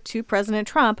 counselor to President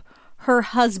Trump, her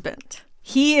husband.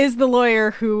 He is the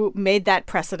lawyer who made that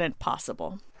precedent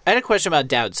possible. I had a question about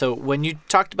Dowd. So when you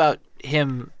talked about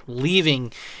him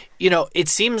leaving, it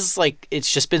seems like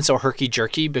it's just been so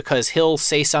herky-jerky because he'll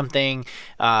say something,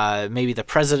 maybe the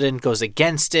president goes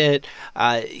against it.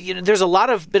 There's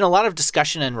been a lot of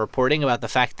discussion and reporting about the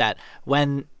fact that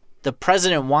when the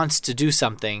president wants to do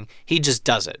something, he just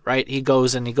does it, right? He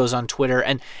goes on Twitter,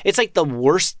 and it's like the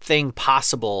worst thing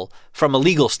possible from a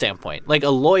legal standpoint. Like a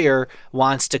lawyer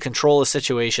wants to control a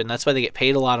situation. That's why they get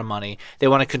paid a lot of money. They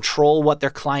want to control what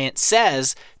their client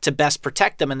says to best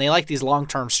protect them, and they like these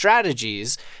long-term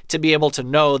strategies to be able to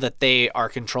know that they are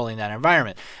controlling that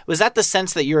environment. Was that the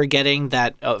sense that you were getting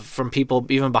that from people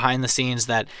even behind the scenes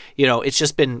that, it's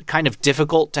just been kind of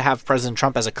difficult to have President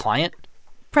Trump as a client?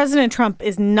 President Trump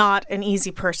is not an easy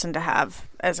person to have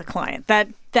as a client.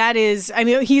 That is,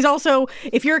 he's also,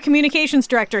 if you're a communications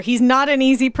director, he's not an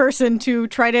easy person to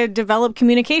try to develop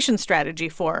communication strategy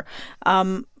for.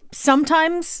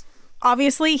 Sometimes,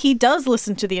 obviously, he does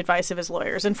listen to the advice of his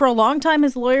lawyers. And for a long time,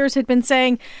 his lawyers had been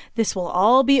saying, this will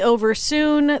all be over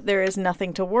soon. There is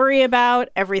nothing to worry about.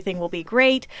 Everything will be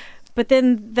great. But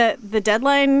then the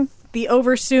deadline, the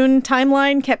over soon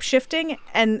timeline kept shifting.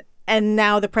 And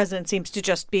now the president seems to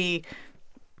just be,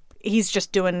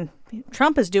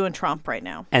 Trump is doing Trump right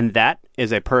now. And that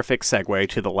is a perfect segue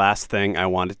to the last thing I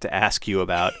wanted to ask you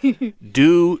about.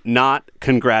 Do not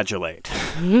congratulate.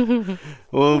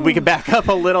 Well, we can back up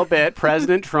a little bit.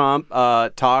 President Trump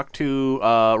talked to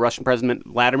Russian President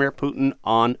Vladimir Putin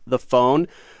on the phone.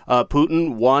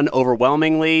 Putin won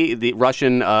overwhelmingly the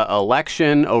Russian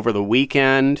election over the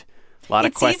weekend.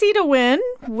 It's easy to win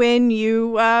when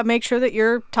you make sure that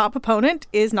your top opponent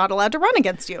is not allowed to run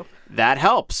against you. That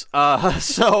helps.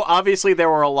 So obviously there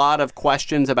were a lot of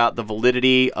questions about the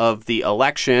validity of the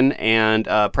election, and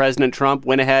President Trump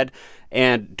went ahead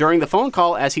and during the phone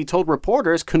call, as he told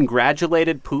reporters,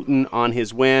 congratulated Putin on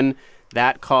his win.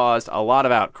 That caused a lot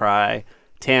of outcry.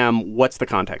 Tam, what's the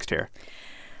context here?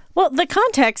 Well, the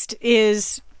context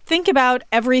is, think about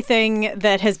everything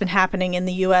that has been happening in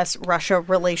the U.S.-Russia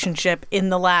relationship in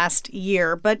the last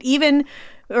year,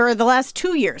 or the last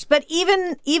 2 years. But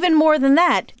even more than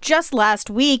that, just last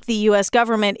week, the U.S.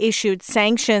 government issued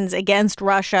sanctions against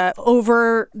Russia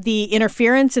over the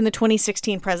interference in the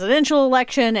 2016 presidential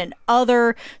election and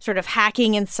other sort of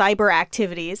hacking and cyber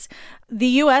activities. The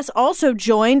U.S. also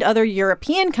joined other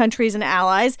European countries and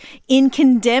allies in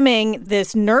condemning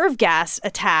this nerve gas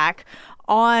attack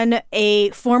on a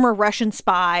former Russian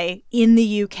spy in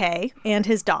the UK and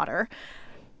his daughter.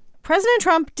 President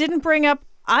Trump didn't bring up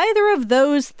either of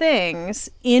those things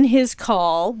in his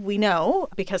call, we know,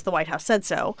 because the White House said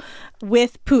so,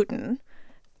 with Putin.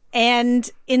 And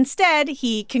instead,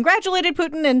 he congratulated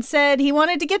Putin and said he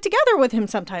wanted to get together with him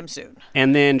sometime soon.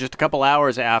 And then just a couple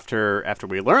hours after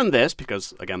we learned this,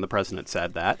 because, again, the president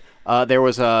said that, there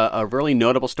was a really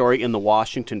notable story in the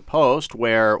Washington Post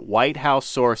where White House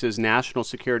sources, national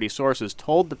security sources,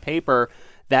 told the paper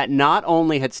that not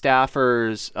only had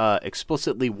staffers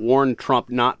explicitly warned Trump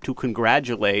not to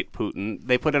congratulate Putin,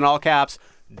 they put in all caps,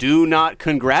 do not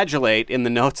congratulate in the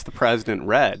notes the president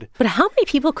read. But how many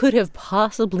people could have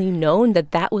possibly known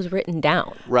that was written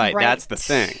down? Right, that's the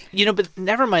thing. But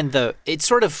never mind it's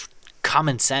sort of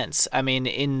common sense. I mean,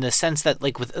 in the sense that,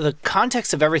 like, with the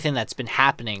context of everything that's been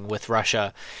happening with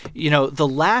Russia, the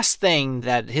last thing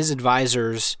that his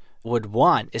advisors would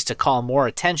want is to call more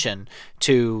attention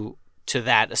to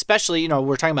that, especially,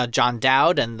 we're talking about John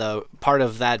Dowd and the part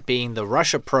of that being the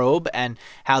Russia probe and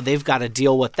how they've got to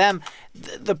deal with them.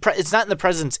 It's not in the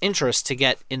president's interest to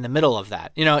get in the middle of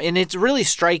that, and it's really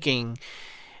striking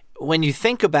when you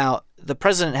think about the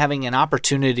president having an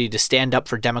opportunity to stand up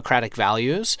for democratic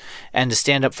values and to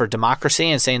stand up for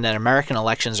democracy and saying that American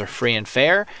elections are free and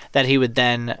fair, that he would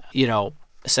then,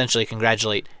 essentially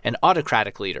congratulate an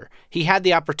autocratic leader. He had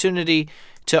the opportunity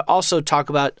to also talk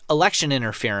about election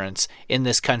interference in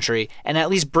this country and at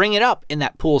least bring it up in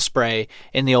that pool spray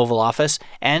in the Oval Office.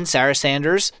 And Sarah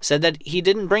Sanders said that he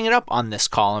didn't bring it up on this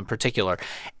call in particular.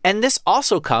 And this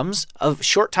also comes a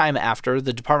short time after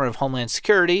the Department of Homeland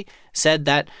Security said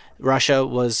that Russia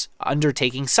was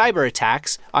undertaking cyber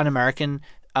attacks on American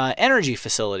energy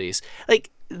facilities.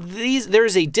 There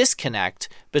is a disconnect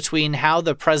between how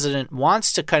the president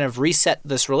wants to kind of reset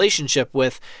this relationship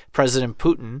with President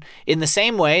Putin in the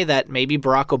same way that maybe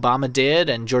Barack Obama did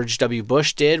and George W.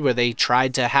 Bush did, where they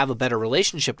tried to have a better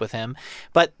relationship with him.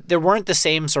 But there weren't the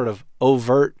same sort of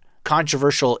overt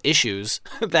controversial issues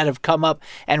that have come up,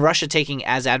 and Russia taking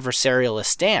as adversarial a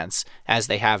stance as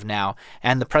they have now.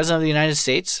 And the president of the United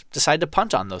States decided to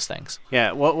punt on those things.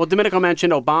 Yeah, well, Domenico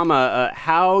mentioned Obama.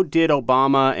 How did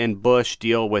Obama and Bush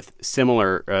deal with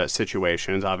similar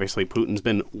situations? Obviously, Putin's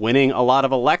been winning a lot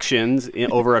of elections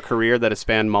over a career that has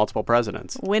spanned multiple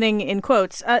presidents. Winning in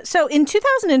quotes. So in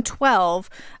 2012,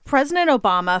 President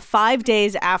Obama, 5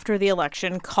 days after the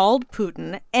election, called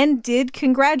Putin and did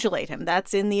congratulate him.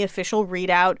 That's in the official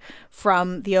readout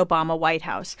from the Obama White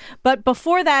House. But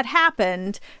before that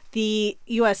happened, the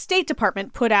U.S. State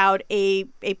Department put out a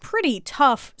pretty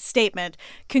tough statement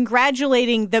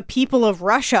congratulating the people of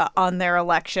Russia on their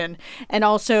election and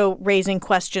also raising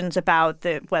questions about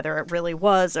whether it really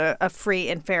was a free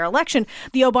and fair election.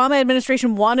 The Obama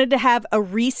administration wanted to have a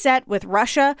reset with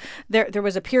Russia. There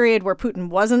was a period where Putin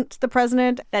wasn't the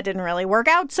president. That didn't really work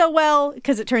out so well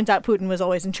because it turns out Putin was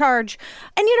always in charge.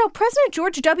 And, President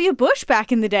George W. Bush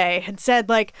back in the day had said,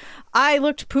 I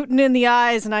looked Putin in the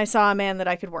eyes and I saw a man that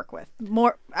I could work with.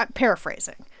 More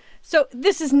paraphrasing. So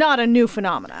this is not a new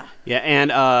phenomena. Yeah,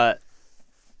 and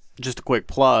just a quick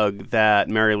plug that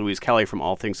Mary Louise Kelly from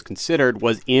All Things Considered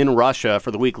was in Russia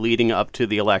for the week leading up to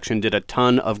the election, did a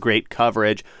ton of great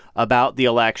coverage about the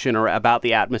election or about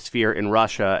the atmosphere in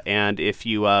Russia. And if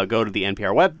you go to the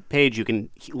NPR webpage, you can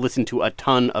listen to a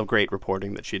ton of great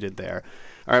reporting that she did there.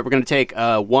 All right, we're going to take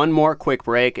one more quick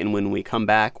break, and when we come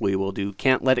back, we will do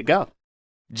Can't Let It Go.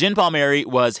 Jen Palmieri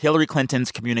was Hillary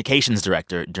Clinton's communications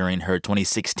director during her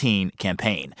 2016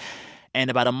 campaign. And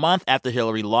about a month after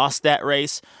Hillary lost that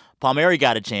race, Palmieri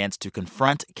got a chance to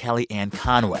confront Kellyanne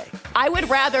Conway. I would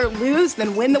rather lose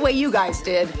than win the way you guys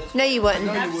did. No, you wouldn't.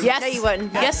 Yes. No, you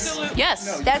wouldn't.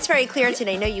 Yes. That's very clear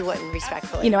today. No, you wouldn't,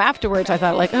 respectfully. Afterwards, I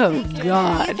thought, oh,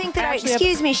 God. You think that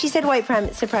excuse me, she said white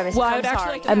supremacy. Well, I'm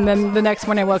sorry. And then the next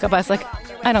morning I woke up, I was like,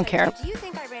 I don't care.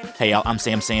 Hey, y'all, I'm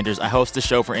Sam Sanders. I host a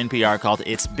show for NPR called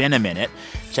It's Been a Minute.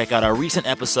 Check out our recent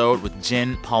episode with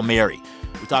Jen Palmieri.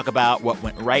 We talk about what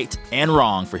went right and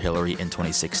wrong for Hillary in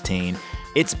 2016.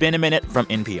 It's Been a Minute from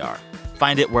NPR.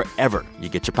 Find it wherever you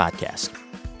get your podcast.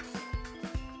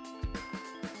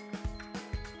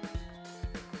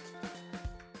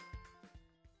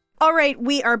 All right,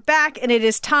 we are back, and it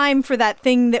is time for that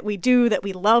thing that we do, that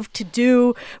we love to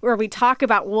do, where we talk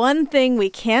about one thing we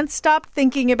can't stop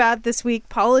thinking about this week,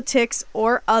 politics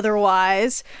or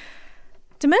otherwise.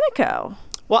 Domenico.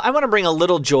 Well, I want to bring a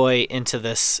little joy into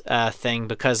this thing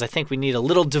because I think we need a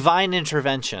little divine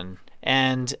intervention.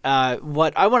 And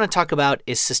what I want to talk about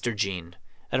is Sister Jean.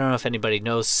 I don't know if anybody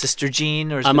knows Sister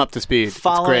Jean. Or I'm up to speed. It's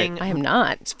great. I am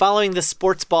not. It's following the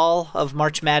sports ball of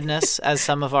March Madness, as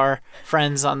some of our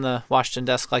friends on the Washington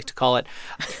desk like to call it.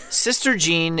 Sister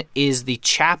Jean is the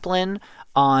chaplain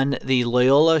on the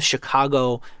Loyola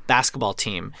Chicago basketball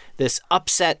team. This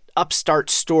upstart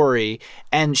story.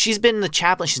 And she's been the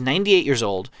chaplain. She's 98 years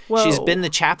old. Whoa. She's been the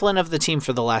chaplain of the team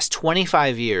for the last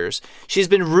 25 years. She's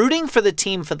been rooting for the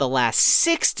team for the last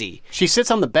 60. She sits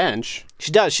on the bench.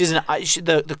 She does. She's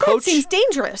the coach. That seems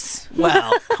dangerous.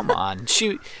 Well, come on.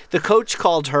 The coach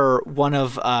called her one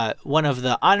of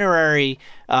the honorary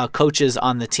coaches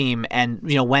on the team. And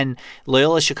when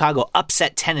Loyola Chicago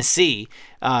upset Tennessee,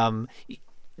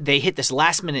 they hit this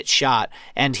last-minute shot,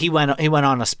 and he went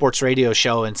on a sports radio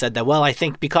show and said that, well, I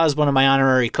think because one of my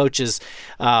honorary coaches,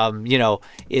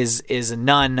 is a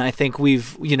nun, I think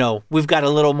we've got a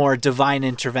little more divine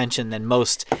intervention than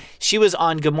most. She was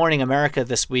on Good Morning America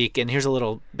this week, and here's a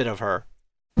little bit of her.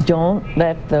 Don't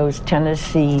let those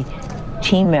Tennessee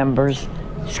team members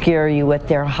scare you with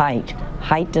their height.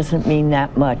 Height doesn't mean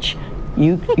that much.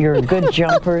 You're good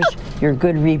jumpers, you're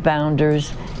good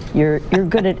rebounders. You're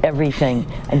good at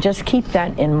everything. And just keep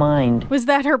that in mind. Was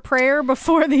that her prayer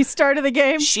before the start of the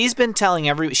game? She's been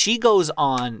telling she goes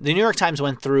on, the New York Times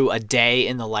went through a day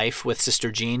in the life with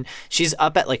Sister Jean. She's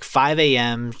up at like 5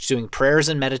 a.m., she's doing prayers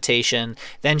and meditation.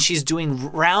 Then she's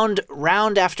doing round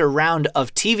after round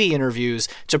of TV interviews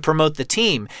to promote the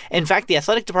team. In fact, the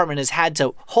athletic department has had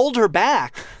to hold her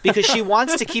back because she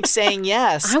wants to keep saying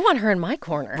yes. I want her in my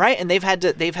corner. Right, and they've had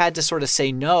to sort of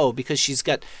say no because she's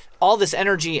got all this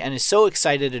energy and is so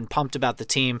excited and pumped about the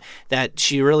team that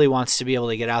she really wants to be able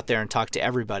to get out there and talk to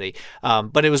everybody.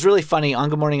 But it was really funny. On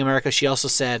Good Morning America, she also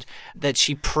said that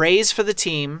she prays for the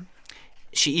team.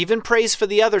 She even prays for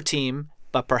the other team,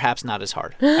 but perhaps not as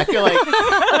hard. I feel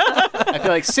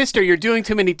like, sister, you're doing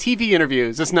too many TV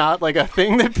interviews. It's not like a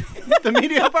thing that the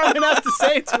media department has to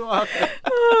say too often.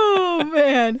 Oh,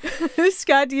 man.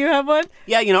 Scott, do you have one?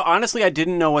 Yeah, honestly, I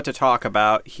didn't know what to talk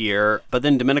about here, but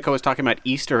then Domenico was talking about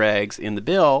Easter eggs in the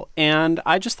bill, and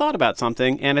I just thought about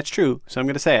something, and it's true, so I'm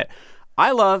going to say it.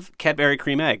 I love Cadbury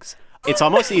cream eggs. It's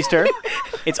almost Easter.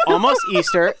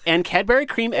 And Cadbury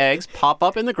cream eggs pop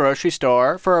up in the grocery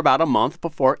store for about a month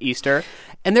before Easter,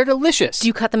 and they're delicious. Do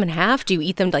you cut them in half? Do you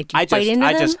eat them? Do you bite into them?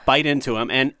 I just bite into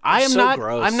them, and I'm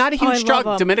not a huge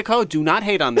chocolate. Domenico, do not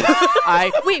hate on this.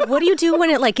 Wait, what do you do when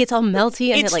it gets all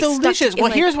melty and it's it delicious.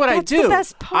 Well, here's what I do. The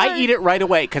best part. I eat it right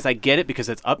away because I get it because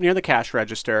it's up near the cash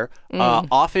register.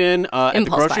 Often at the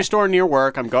grocery store near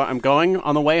work, I'm going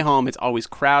on the way home. It's always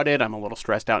crowded. I'm a little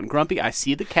stressed out and grumpy. I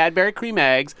see the Cadbury cream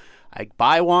eggs. I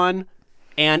buy one.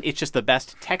 And it's just the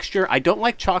best texture. I don't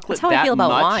like chocolate That's how I feel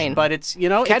about much, wine. But it's,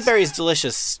 Cadbury is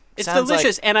delicious. It's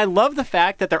delicious, and I love the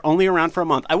fact that they're only around for a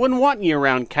month. I wouldn't want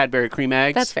year-round Cadbury cream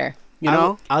eggs. That's fair.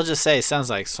 I'll just say, it sounds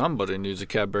like somebody needs a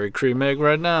Cadbury cream egg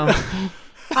right now.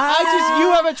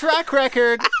 You have a track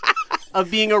record of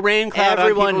being a rain cloud on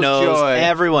people's joy.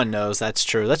 Everyone knows that's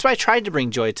true. That's why I tried to bring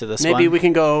joy to this one. Maybe we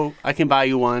can go. I can buy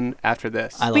you one after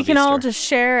this. We can all just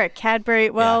share at Cadbury.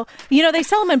 Well, they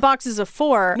sell them in boxes of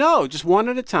 4. No, just one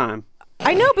at a time.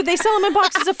 I know, but they sell them in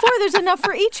boxes of 4. There's enough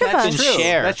for each of us. That's true.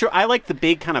 That's true. I like the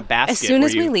big kind of basket. As soon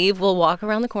as we leave, we'll walk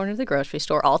around the corner of the grocery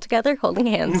store all together, holding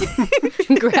hands,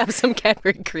 and grab some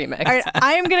Cadbury cream eggs. All right,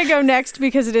 I am going to go next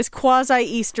because it is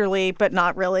quasi-Easterly, but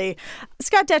not really.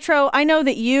 Scott Detrow, I know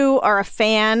that you are a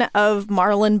fan of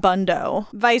Marlon Bundo,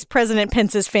 Vice President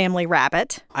Pence's family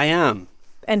rabbit. I am.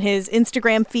 And his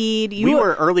Instagram feed. We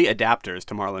were early adapters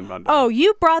to Marlon Bundo. Oh,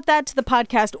 you brought that to the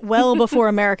podcast well before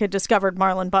America discovered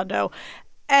Marlon Bundo.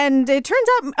 And it turns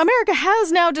out America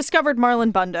has now discovered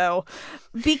Marlon Bundo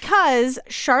because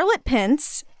Charlotte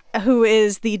Pence, who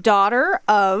is the daughter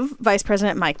of Vice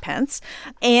President Mike Pence,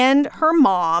 and her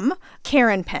mom,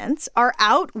 Karen Pence, are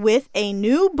out with a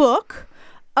new book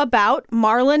about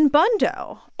Marlon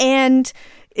Bundo. And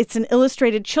it's an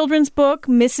illustrated children's book.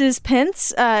 Mrs.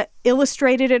 Pence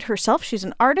illustrated it herself. She's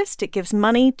an artist. It gives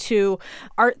money to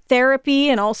art therapy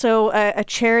and also a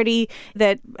charity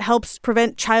that helps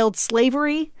prevent child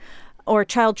slavery or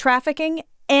child trafficking.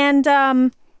 And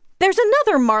there's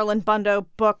another Marlon Bundo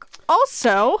book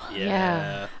also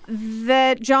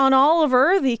that John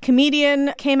Oliver, the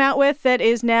comedian, came out with that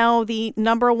is now the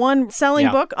 #1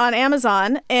 selling book on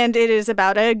Amazon. And it is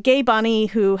about a gay bunny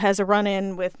who has a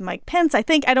run-in with Mike Pence. I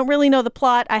don't really know the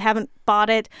plot. I haven't bought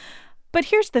it. But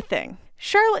here's the thing.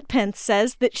 Charlotte Pence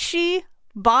says that she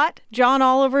bought John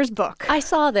Oliver's book. I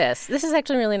saw this. This is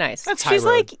actually really nice. She's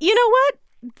like, you know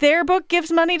what? Their book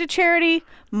gives money to charity.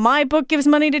 My book gives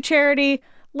money to charity.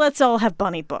 Let's all have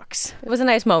bunny books. It was a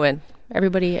nice moment.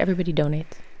 Everybody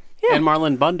donates. Yeah. And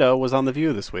Marlon Bundo was on The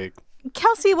View this week.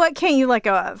 Kelsey, what can't you let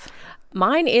go of?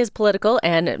 Mine is political,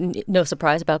 and no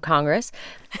surprise about Congress.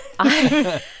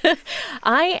 I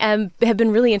have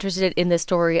been really interested in this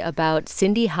story about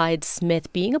Cindy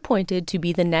Hyde-Smith being appointed to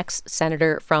be the next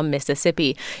senator from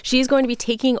Mississippi. She's going to be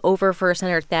taking over for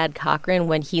Senator Thad Cochran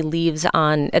when he leaves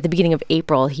at the beginning of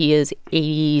April. He is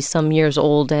 80-some years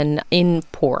old and in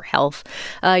poor health.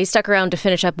 He stuck around to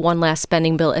finish up one last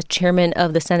spending bill as chairman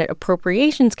of the Senate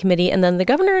Appropriations Committee, and then the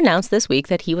governor announced this week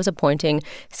that he was appointing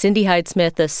Cindy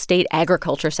Hyde-Smith, the state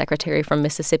agriculture secretary from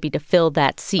Mississippi, to fill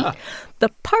that seat. The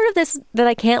part of this that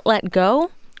I can't let go,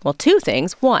 well, two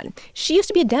things. One, she used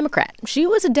to be a Democrat. She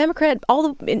was a Democrat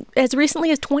as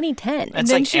recently as 2010.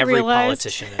 That's like every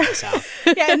politician in the South.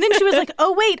 Yeah, and then she was like,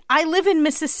 oh, wait, I live in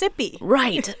Mississippi.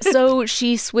 Right. So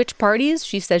she switched parties.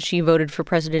 She says she voted for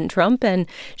President Trump, and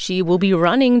she will be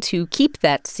running to keep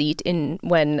that seat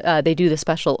when they do the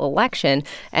special election.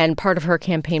 And part of her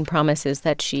campaign promise is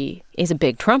that she is a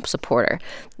big Trump supporter.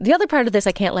 The other part of this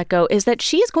I can't let go is that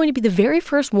she is going to be the very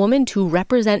first woman to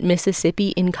represent Mississippi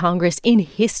in Congress in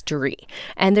history.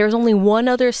 And there's only one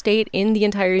other state in the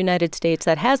entire United States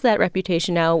that has that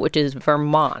reputation now, which is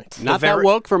Vermont. Not that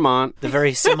woke Vermont. The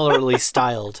very similarly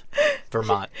styled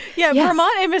Vermont. Yeah,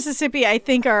 Vermont and Mississippi, I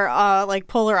think, are like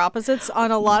polar opposites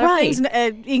on a lot of things,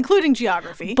 including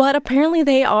geography. But apparently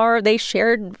they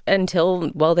shared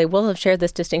they will have shared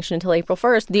this distinction until April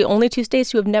 1st, the only two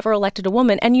states who have never elected a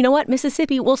woman. And you know what?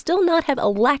 Mississippi will still not have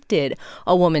elected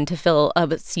a woman to fill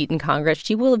a seat in Congress.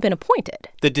 She will have been appointed.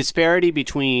 The disparity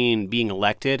between being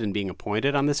elected and being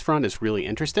appointed on this front is really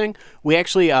interesting. We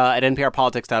actually, at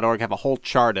nprpolitics.org, have a whole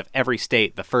chart of every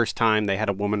state the first time they had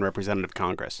a woman representative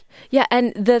Congress. Yeah,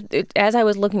 and as I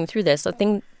was looking through this, the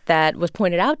thing that was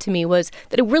pointed out to me was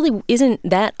that it really isn't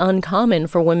that uncommon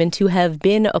for women to have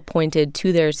been appointed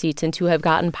to their seats and to have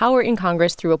gotten power in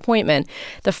Congress through appointment.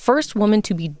 The first woman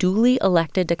to be duly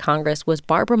elected to Congress was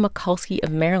Barbara Mikulski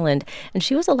of Maryland, and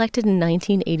she was elected in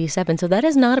 1987, so that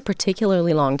is not a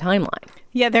particularly long timeline.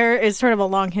 Yeah, there is sort of a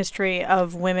long history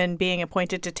of women being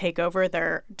appointed to take over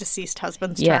their deceased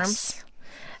husband's terms.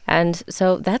 And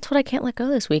so that's what I can't let go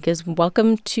this week is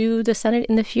welcome to the Senate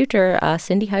in the future,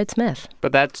 Cindy Hyde-Smith.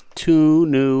 But that's 2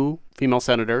 new female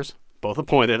senators, both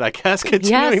appointed, I guess,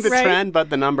 continuing the trend.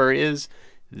 But the number is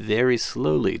very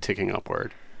slowly ticking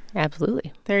upward.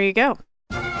 Absolutely. There you go.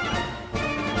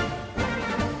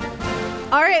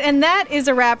 All right, and that is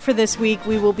a wrap for this week.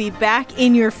 We will be back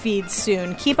in your feeds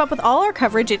soon. Keep up with all our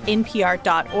coverage at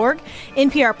npr.org,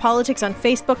 NPR Politics on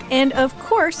Facebook, and, of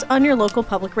course, on your local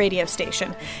public radio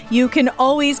station. You can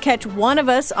always catch one of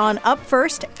us on Up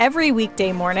First every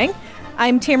weekday morning.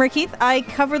 I'm Tamara Keith. I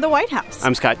cover the White House.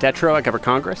 I'm Scott Detrow. I cover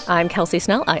Congress. I'm Kelsey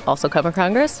Snell. I also cover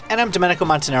Congress. And I'm Domenico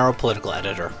Montanaro, political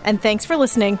editor. And thanks for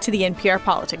listening to the NPR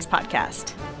Politics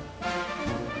Podcast.